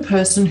I the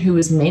person who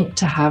was meant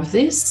to have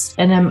this?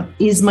 And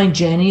is my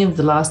journey of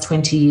the last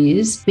 20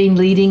 years been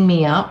leading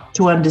me up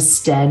to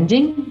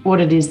understanding what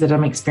it is that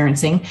I'm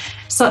experiencing,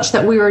 such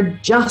that we are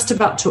just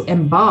about to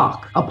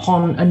embark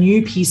upon a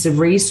new piece of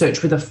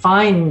research with a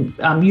fine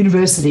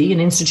university, an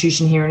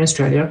institution here in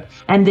Australia,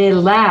 and their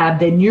lab,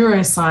 their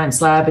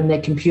neuroscience lab and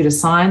their computer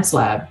science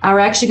lab are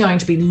actually going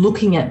to be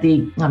looking at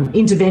the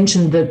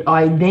intervention that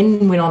I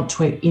then went on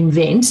to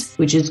invent,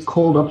 which is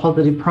called a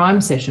positive prime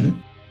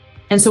session.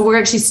 And so we're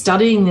actually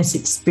studying this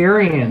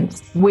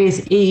experience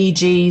with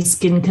EEG,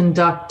 skin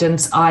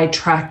conductance, eye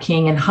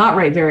tracking, and heart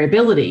rate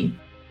variability.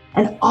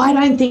 And I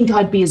don't think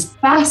I'd be as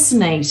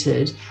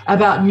fascinated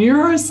about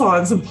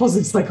neuroscience and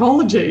positive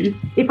psychology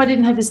if I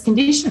didn't have this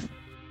condition.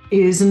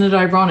 Isn't it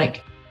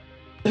ironic?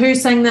 Who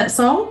sang that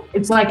song?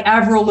 It's like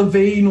Avril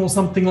Lavigne or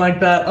something like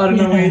that. I don't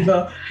know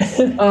either.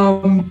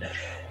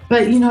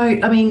 But, you know,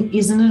 I mean,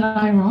 isn't it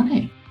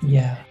ironic?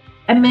 Yeah.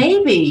 And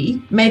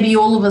maybe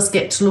all of us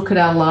get to look at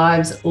our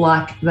lives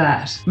like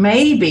that.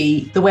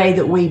 Maybe the way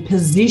that we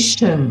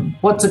position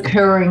what's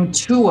occurring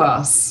to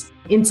us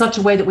in such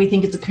a way that we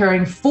think it's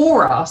occurring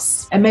for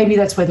us, and maybe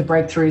that's where the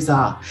breakthroughs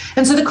are.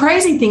 And so the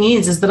crazy thing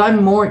is that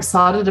I'm more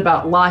excited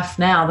about life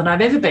now than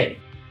I've ever been.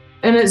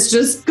 And it's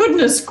just,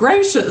 goodness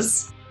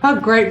gracious, how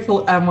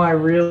grateful am I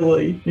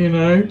really, you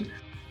know?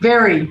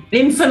 Very,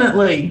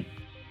 infinitely.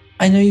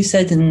 I know you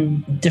said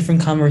in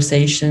different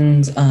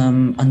conversations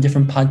on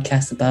different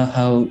podcasts about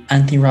how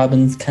Anthony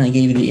Robbins kind of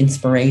gave you the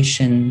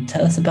inspiration.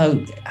 Tell us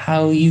about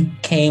how you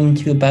came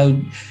to about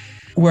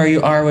where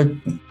you are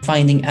with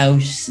finding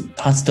out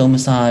hot stone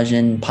massage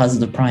and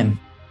positive prime.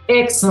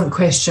 Excellent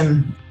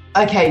question.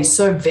 Okay,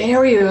 so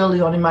very early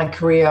on in my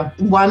career,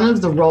 one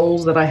of the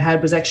roles that I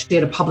had was actually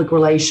at a public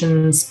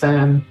relations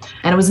firm,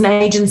 and it was an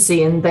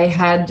agency, and they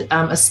had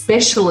a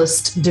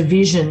specialist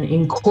division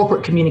in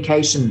corporate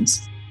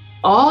communications.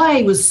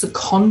 I was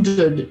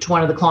seconded to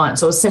one of the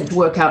clients. I was sent to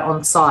work out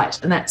on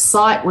site, and that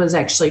site was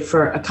actually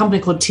for a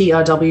company called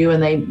TRW,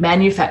 and they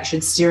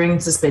manufactured steering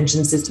and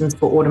suspension systems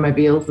for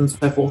automobiles and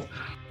so forth.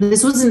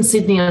 This was in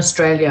Sydney,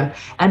 Australia,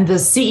 and the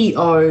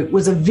CEO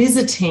was a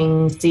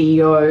visiting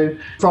CEO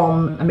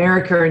from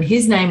America, and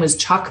his name was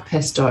Chuck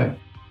Pesto.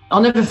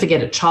 I'll never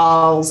forget it,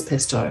 Charles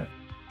Pesto.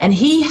 And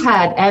he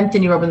had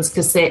Anthony Robbins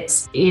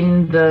cassettes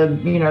in the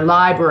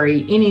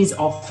library in his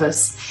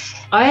office.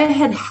 I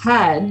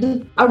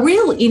had a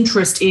real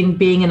interest in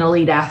being an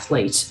elite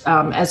athlete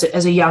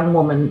as a young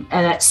woman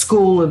and at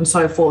school and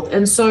so forth.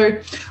 And so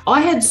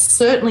I had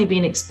certainly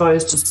been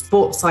exposed to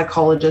sports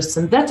psychologists.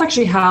 And that's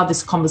actually how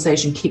this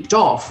conversation kicked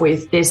off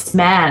with this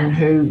man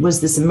who was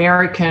this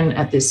American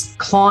at this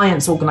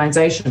client's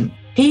organization.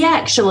 He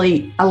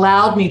actually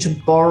allowed me to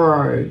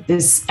borrow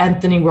this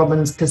Anthony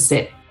Robbins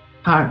cassette.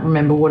 Can't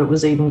remember what it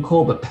was even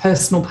called, but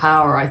Personal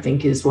Power, I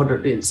think, is what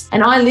it is.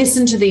 And I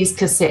listened to these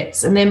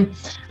cassettes. And then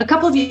a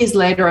couple of years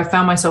later, I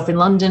found myself in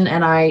London,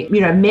 and I,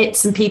 met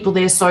some people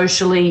there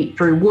socially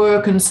through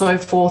work and so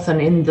forth, and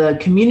in the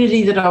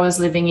community that I was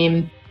living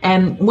in.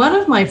 And one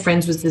of my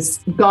friends was this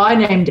guy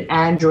named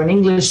Andrew, an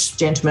English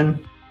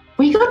gentleman.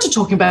 We got to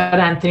talking about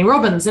Anthony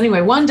Robbins.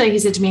 Anyway, one day he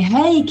said to me,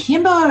 "Hey,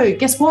 Kimbo,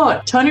 guess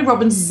what? Tony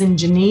Robbins is in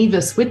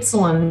Geneva,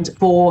 Switzerland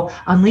for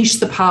Unleash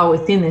the Power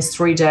Within, this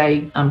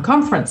 3-day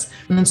conference."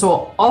 And then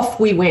so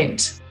off we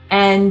went.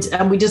 And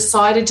we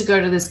decided to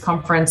go to this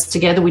conference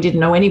together. We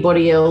didn't know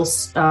anybody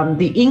else.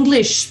 The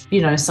English,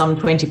 some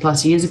 20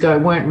 plus years ago,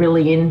 weren't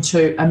really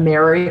into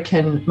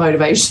American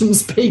motivation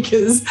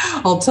speakers.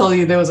 I'll tell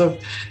you, there was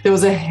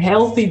a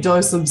healthy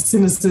dose of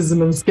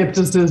cynicism and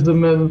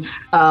skepticism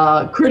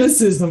and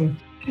criticism.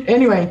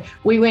 Anyway,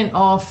 we went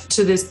off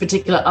to this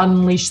particular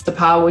Unleash the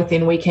Power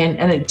Within weekend,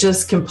 and it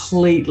just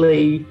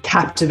completely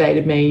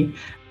captivated me.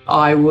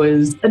 I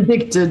was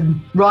addicted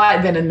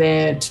right then and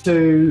there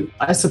to,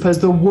 I suppose,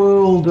 the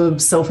world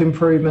of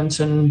self-improvement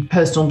and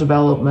personal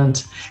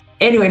development.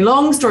 Anyway,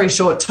 long story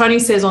short, Tony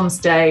says on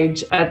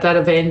stage at that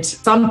event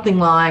something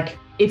like,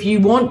 if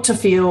you want to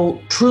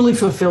feel truly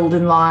fulfilled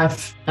in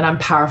life, and I'm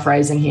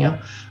paraphrasing here,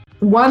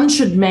 one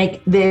should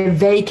make their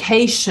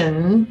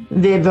vacation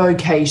their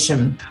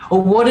vocation,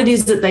 or what it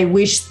is that they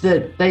wish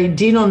that they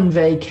did on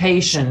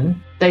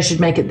vacation, they should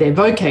make it their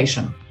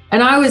vocation.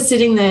 And I was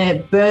sitting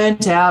there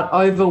burnt out,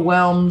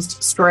 overwhelmed,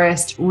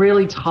 stressed,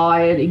 really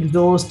tired,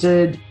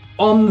 exhausted,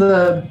 on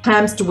the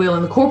hamster wheel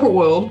in the corporate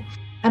world.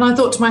 And I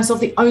thought to myself,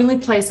 the only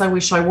place I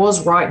wish I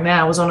was right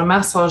now was on a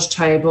massage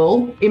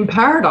table in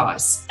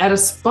paradise at a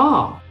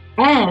spa.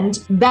 And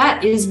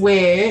that is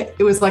where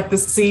it was like the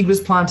seed was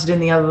planted in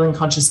the other than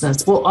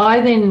consciousness. Well,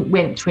 I then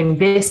went to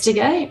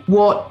investigate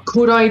what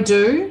could I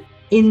do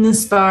in the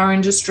spa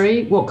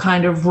industry, what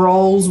kind of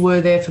roles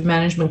were there for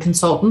management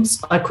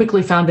consultants. I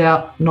quickly found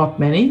out not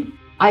many.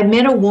 I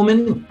met a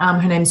woman,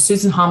 her name's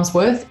Susan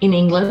Harmsworth, in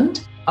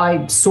England.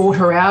 I sought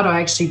her out. I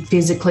actually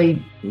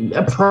physically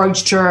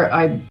approached her.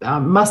 I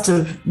must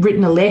have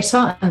written a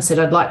letter and said,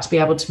 I'd like to be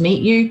able to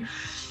meet you.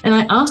 And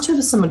I asked her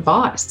for some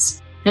advice.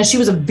 Now, she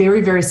was a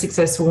very, very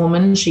successful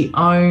woman. She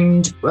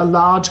owned a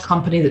large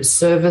company that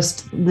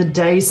serviced the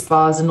day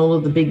spas and all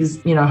of the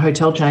biggest,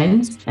 hotel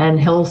chains and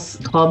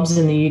health clubs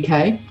in the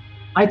UK.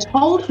 I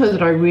told her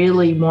that I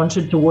really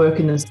wanted to work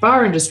in the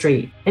spa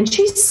industry, and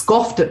she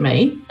scoffed at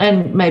me,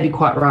 and maybe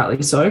quite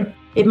rightly so.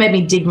 It made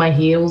me dig my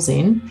heels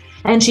in.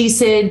 And she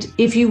said,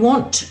 if you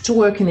want to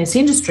work in this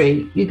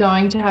industry, you're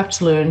going to have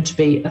to learn to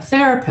be a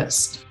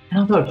therapist. And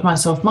I thought to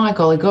myself, my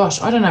golly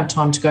gosh, I don't have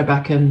time to go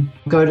back and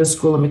go to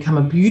school and become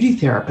a beauty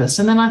therapist.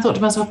 And then I thought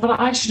to myself, but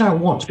I actually don't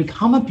want to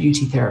become a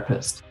beauty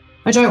therapist.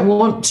 I don't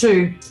want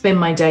to spend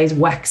my days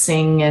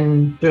waxing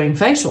and doing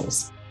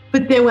facials.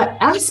 But there were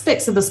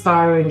aspects of the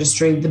spa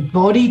industry, the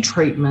body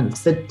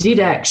treatments, that did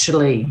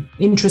actually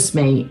interest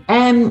me.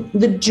 And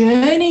the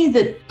journey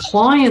that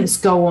clients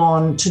go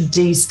on to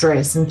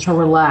de-stress and to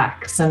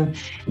relax. And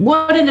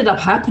what ended up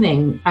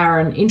happening,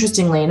 Aaron,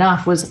 interestingly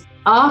enough, was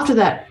after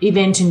that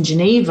event in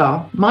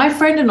Geneva, my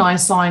friend and I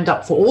signed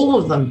up for all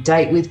of them,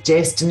 Date with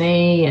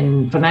Destiny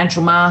and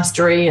Financial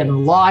Mastery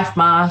and Life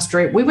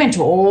Mastery. We went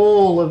to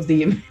all of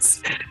the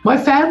events. My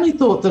family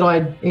thought that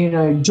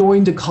I'd,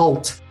 joined a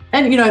cult.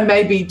 And,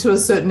 maybe to a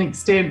certain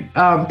extent,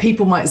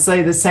 people might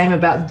say the same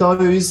about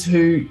those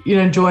who,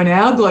 join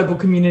our global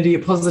community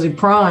at Positive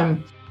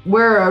Prime.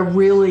 We're a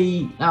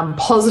really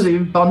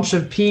positive bunch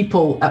of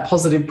people at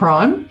Positive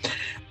Prime.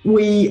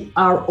 We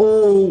are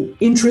all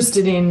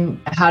interested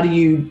in how do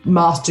you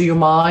master your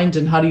mind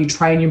and how do you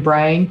train your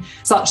brain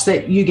such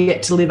that you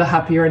get to live a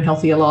happier and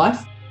healthier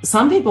life.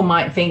 Some people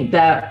might think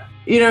that,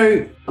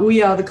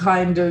 we are the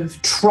kind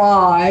of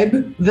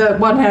tribe that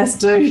one has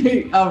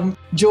to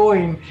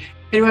join.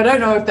 Anyway, I don't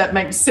know if that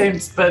makes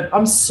sense, but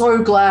I'm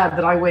so glad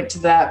that I went to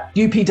that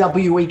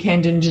UPW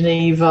weekend in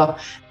Geneva.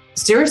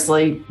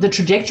 Seriously, the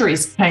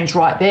trajectories changed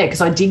right there because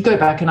I did go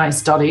back and I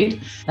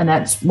studied, and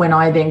that's when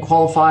I then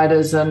qualified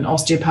as an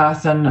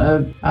osteopath and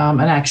an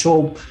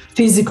actual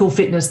physical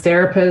fitness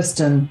therapist,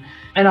 and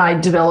I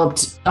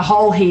developed a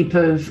whole heap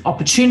of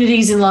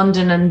opportunities in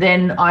London, and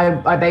then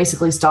I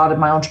basically started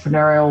my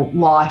entrepreneurial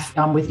life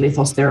with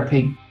Lithos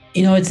Therapy.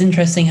 It's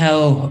interesting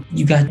how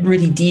you got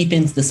really deep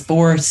into the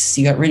sports,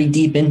 you got really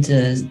deep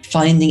into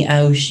finding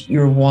out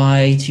your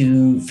why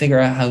to figure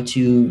out how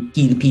to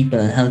heal people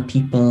and help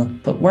people.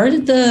 But where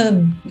did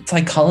the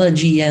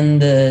psychology and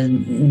the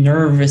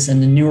nervous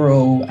and the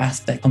neuro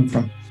aspect come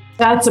from?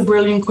 That's a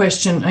brilliant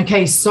question.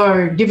 Okay,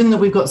 so given that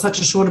we've got such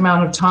a short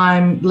amount of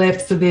time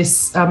left for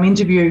this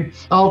interview,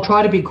 I'll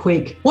try to be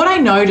quick. What I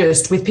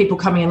noticed with people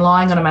coming and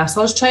lying on a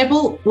massage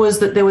table was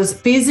that there was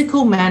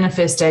physical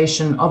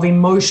manifestation of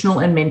emotional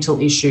and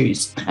mental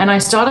issues. And I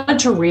started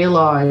to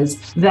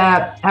realize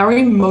that our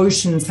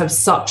emotions have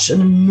such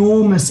an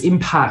enormous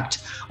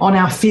impact on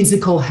our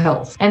physical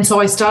health. And so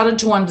I started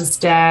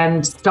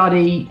to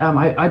study.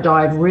 I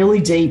dive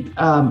really deep.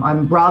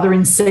 I'm rather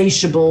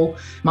insatiable.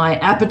 My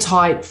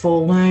appetite for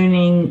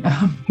learning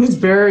was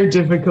very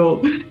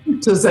difficult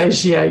to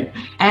satiate.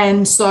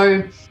 And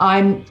so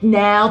I'm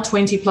now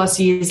 20 plus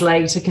years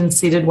later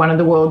considered one of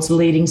the world's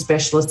leading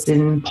specialists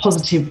in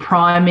positive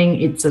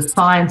priming. It's a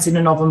science in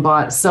and of and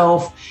by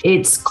itself.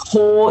 Its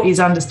core is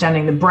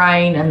understanding the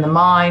brain and the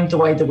mind, the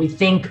way that we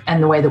think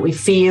and the way that we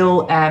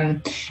feel.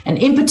 And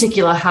in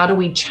particular, how do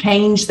we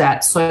change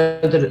that so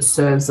that it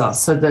serves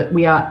us, so that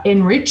we are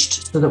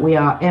enriched, so that we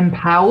are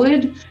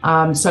empowered,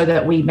 so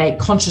that we make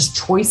conscious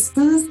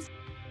choices.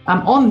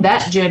 On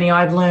that journey,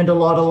 I've learned a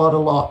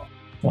lot.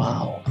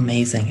 Wow,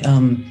 amazing.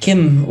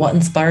 Kim, what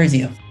inspires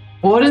you?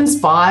 What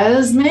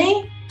inspires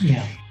me?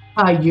 Yeah.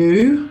 Are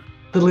you,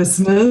 the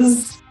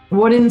listeners?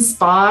 What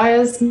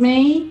inspires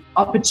me?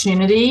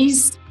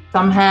 Opportunities.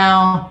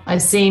 Somehow I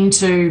seem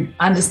to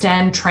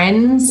understand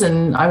trends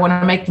and I want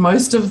to make the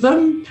most of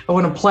them. I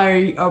want to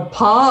play a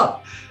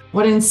part.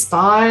 What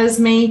inspires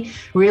me,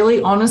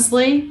 really,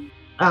 honestly,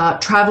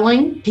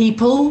 traveling,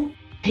 people,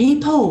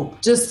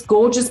 just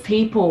gorgeous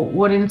people.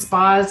 What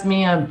inspires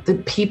me are the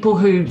people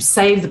who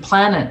save the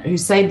planet, who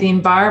save the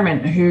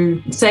environment,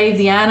 who save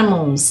the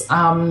animals.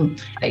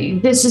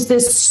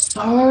 There's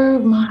so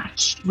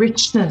much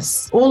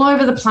richness all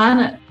over the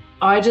planet.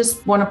 I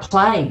just want to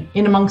play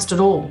in amongst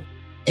it all.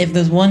 If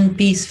there's one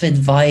piece of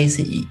advice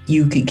that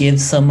you could give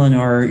someone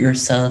or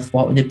yourself,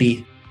 what would it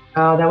be?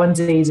 Oh, that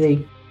one's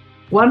easy.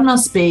 One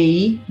must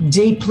be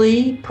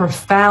deeply,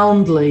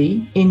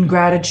 profoundly in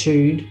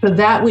gratitude for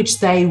that which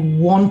they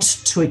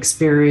want to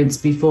experience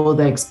before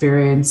they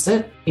experience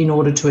it in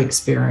order to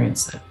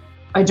experience it.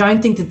 I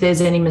don't think that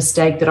there's any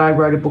mistake that I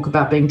wrote a book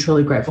about being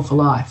truly grateful for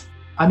life.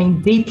 I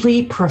mean,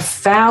 deeply,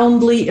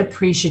 profoundly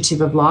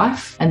appreciative of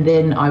life. And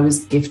then I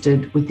was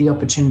gifted with the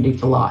opportunity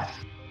for life.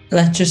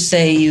 Let's just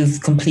say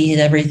you've completed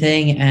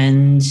everything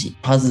and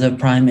Positive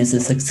Prime is a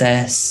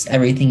success.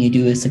 Everything you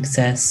do is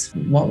success.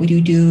 What would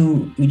you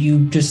do? Would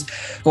you just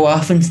go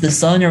off into the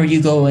sun, or would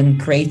you go and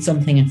create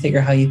something and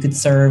figure how you could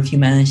serve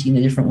humanity in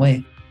a different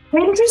way?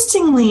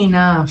 Interestingly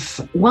enough,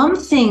 one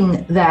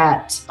thing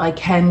that I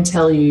can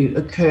tell you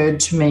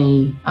occurred to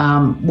me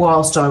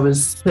whilst I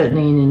was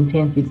certainly in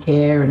intensive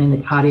care and in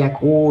the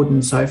cardiac ward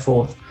and so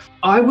forth.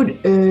 I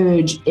would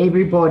urge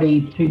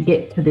everybody to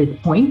get to this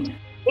point.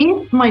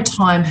 If my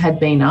time had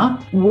been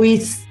up,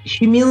 with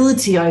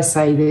humility I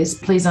say this,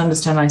 please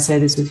understand I say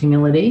this with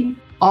humility,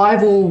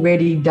 I've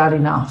already done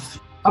enough.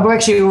 I've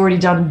actually already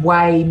done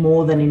way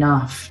more than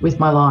enough with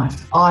my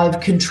life.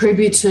 I've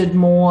contributed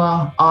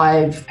more.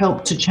 I've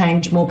helped to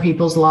change more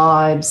people's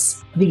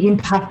lives. The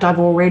impact I've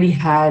already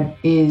had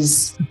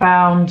is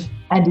profound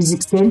and is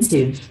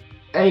extensive.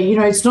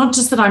 It's not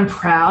just that I'm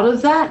proud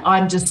of that.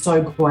 I'm just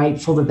so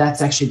grateful that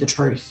that's actually the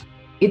truth.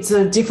 It's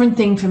a different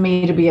thing for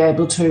me to be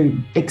able to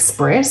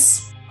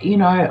express.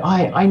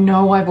 I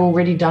know I've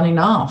already done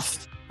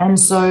enough. And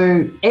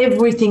so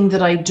everything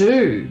that I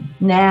do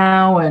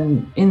now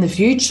and in the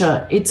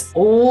future, it's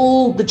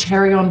all the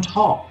cherry on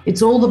top.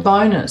 It's all the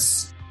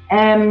bonus.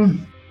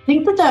 And I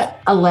think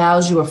that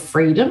allows you a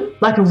freedom,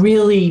 like a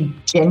really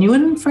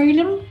genuine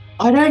freedom.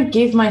 I don't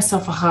give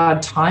myself a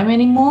hard time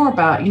anymore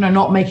about,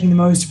 not making the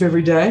most of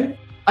every day.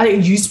 I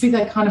used to be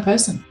that kind of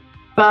person.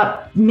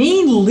 But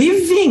me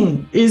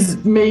living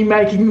is me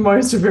making the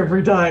most of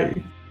every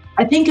day.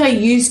 I think I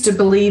used to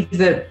believe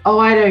that,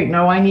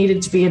 I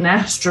needed to be an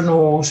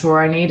astronaut or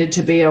I needed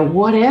to be a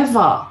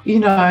whatever,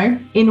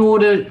 in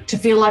order to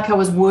feel like I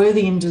was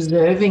worthy and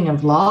deserving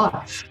of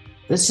life.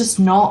 That's just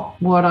not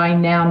what I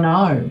now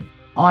know.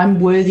 I'm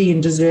worthy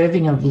and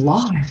deserving of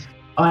life.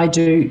 I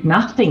do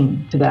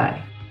nothing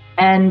today.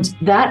 And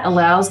that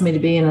allows me to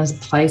be in a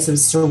place of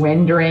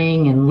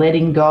surrendering and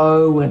letting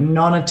go and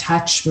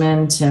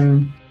non-attachment.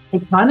 And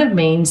it kind of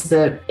means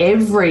that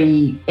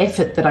every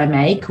effort that I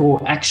make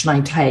or action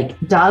I take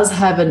does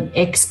have an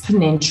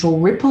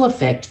exponential ripple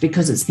effect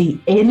because it's the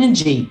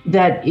energy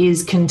that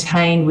is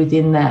contained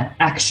within that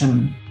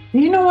action. Do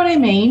you know what I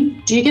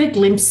mean? Do you get a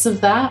glimpse of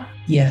that?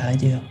 Yeah, I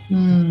do.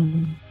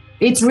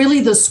 It's really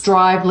the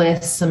strive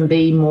less and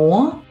be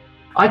more.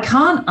 I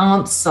can't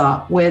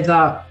answer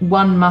whether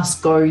one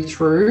must go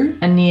through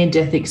a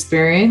near-death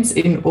experience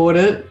in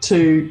order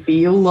to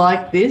feel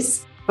like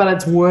this, but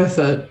it's worth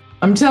it.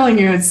 I'm telling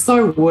you, it's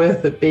so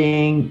worth it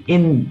being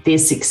in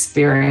this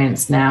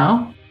experience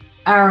now.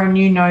 Aaron,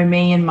 you know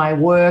me and my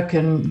work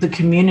and the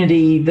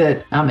community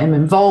that I'm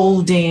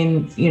involved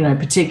in,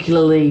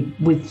 particularly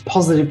with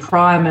Positive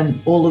Prime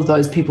and all of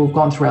those people who've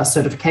gone through our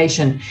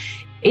certification.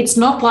 It's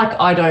not like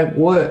I don't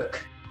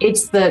work.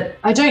 It's that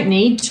I don't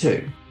need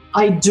to.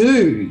 I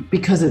do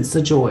because it's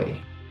a joy.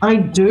 I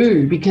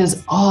do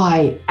because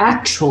I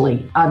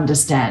actually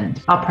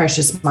understand how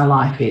precious my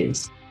life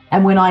is.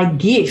 And when I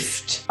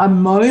gift a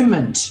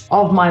moment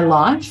of my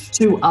life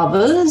to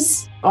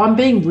others, I'm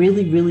being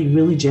really, really,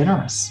 really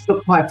generous.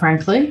 But quite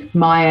frankly,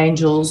 my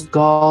angels,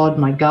 God,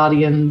 my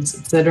guardians,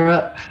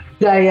 etc.,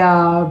 they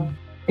are,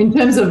 in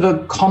terms of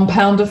a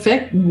compound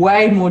effect,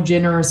 way more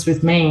generous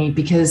with me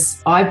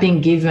because I've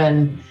been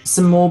given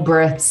some more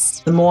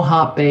breaths, some more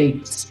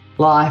heartbeats,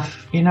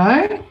 life, It's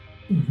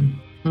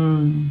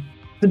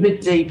a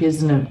bit deep,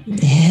 isn't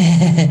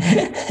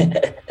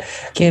it?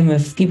 Kim,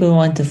 if people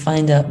want to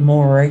find out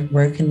more,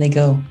 where can they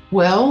go?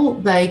 Well,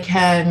 they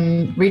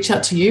can reach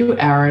out to you,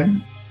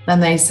 Aaron,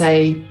 and they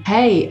say,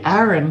 hey,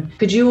 Aaron,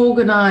 could you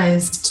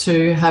organise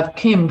to have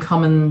Kim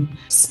come and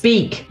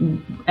speak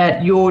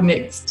at your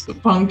next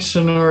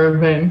function or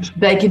event?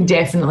 They can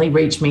definitely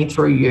reach me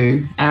through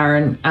you,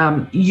 Aaron.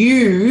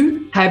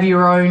 You have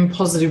your own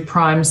Positive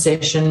Prime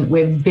session.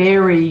 We're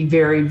very,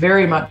 very,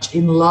 very much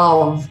in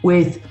love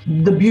with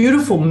the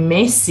beautiful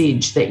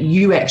message that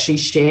you actually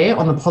share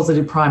on the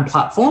Positive Prime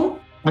platform.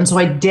 And so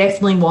I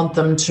definitely want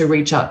them to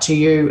reach out to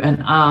you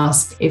and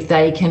ask if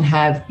they can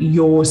have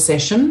your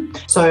session.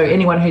 So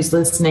anyone who's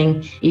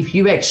listening, if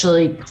you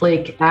actually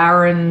click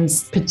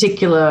Aaron's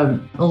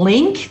particular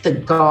link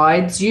that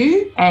guides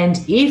you, and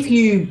if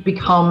you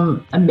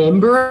become a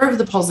member of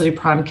the Positive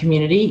Prime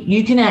community,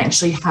 you can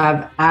actually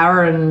have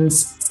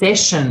Aaron's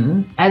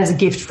session as a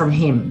gift from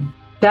him.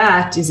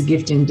 That is a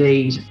gift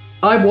indeed.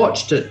 I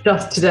watched it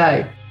just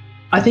today.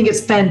 I think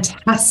it's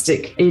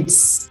fantastic.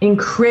 It's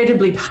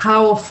incredibly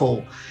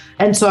powerful.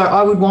 And so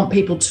I would want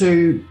people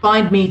to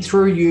find me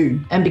through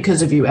you and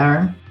because of you,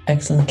 Aaron.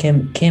 Excellent,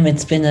 Kim. Kim,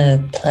 it's been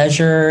a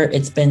pleasure.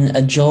 It's been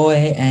a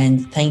joy.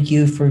 And thank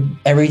you for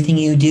everything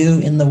you do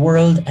in the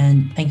world.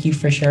 And thank you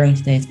for sharing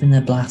today. It's been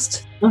a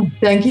blast.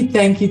 Thank you,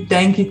 thank you,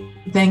 thank you.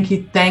 Thank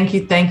you, thank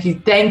you, thank you,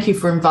 thank you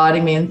for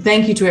inviting me. And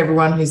thank you to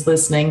everyone who's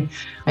listening.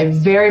 I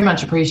very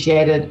much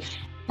appreciate it.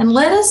 and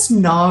let us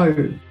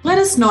know. Let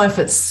us know if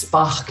it's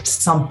sparked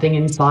something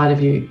inside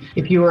of you.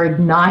 If you were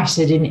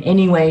ignited in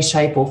any way,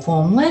 shape, or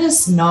form, let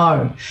us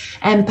know.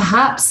 And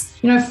perhaps,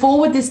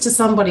 forward this to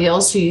somebody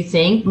else who you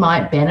think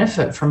might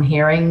benefit from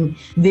hearing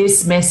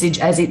this message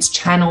as it's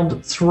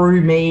channeled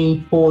through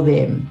me for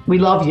them. We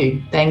love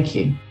you. Thank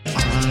you.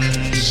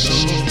 I'm so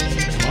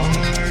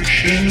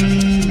partially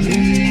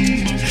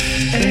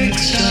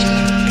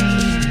excited.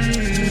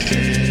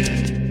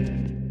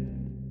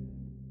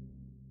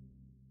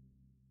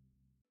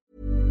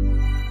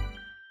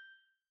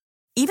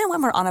 Even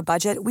when we're on a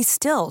budget, we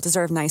still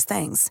deserve nice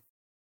things.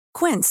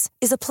 Quince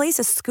is a place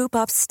to scoop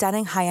up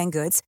stunning high-end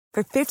goods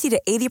for 50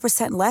 to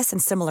 80% less than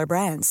similar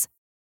brands.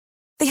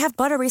 They have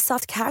buttery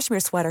soft cashmere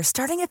sweaters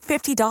starting at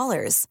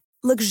 $50,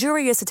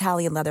 luxurious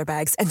Italian leather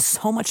bags, and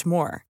so much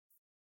more.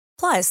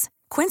 Plus,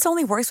 Quince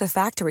only works with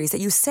factories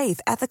that use safe,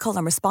 ethical,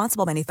 and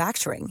responsible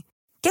manufacturing.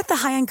 Get the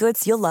high-end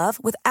goods you'll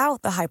love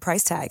without the high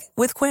price tag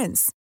with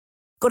Quince.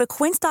 Go to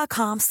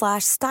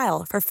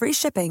quince.com/style for free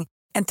shipping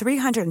and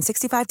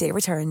 365-day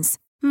returns.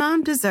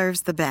 Mom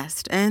deserves the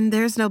best, and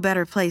there's no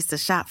better place to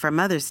shop for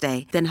Mother's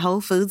Day than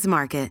Whole Foods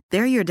Market.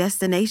 They're your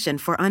destination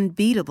for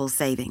unbeatable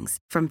savings,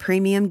 from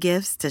premium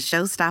gifts to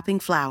show-stopping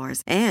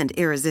flowers and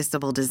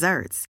irresistible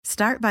desserts.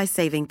 Start by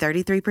saving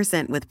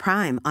 33% with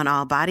Prime on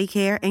all body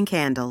care and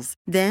candles.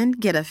 Then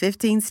get a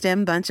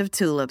 15-stem bunch of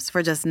tulips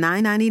for just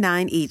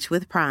 $9.99 each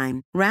with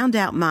Prime. Round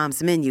out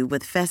Mom's menu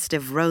with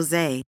festive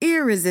rosé,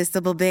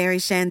 irresistible berry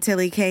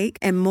chantilly cake,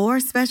 and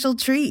more special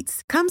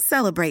treats. Come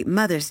celebrate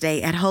Mother's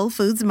Day at Whole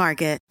Foods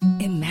Market.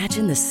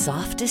 Imagine the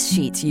softest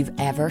sheets you've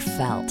ever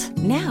felt.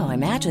 Now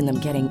imagine them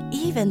getting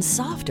even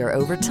softer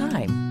over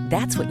time.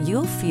 That's what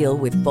you'll feel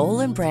with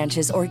Boll &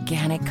 Branch's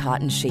organic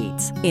cotton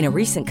sheets. In a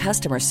recent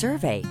customer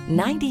survey,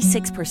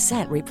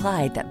 96%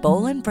 replied that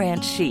Boll &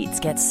 Branch sheets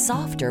get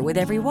softer with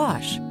every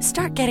wash.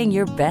 Start getting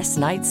your best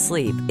night's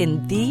sleep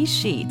in these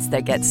sheets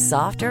that get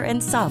softer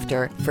and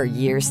softer for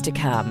years to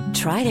come.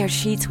 Try their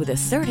sheets with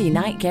a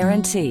 30-night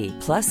guarantee.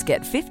 Plus,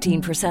 get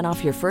 15%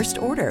 off your first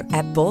order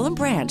at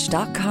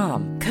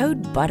bollandbranch.com.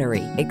 Code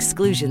BUTTERY.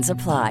 Exclusions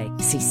apply.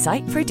 See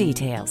site for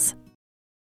details.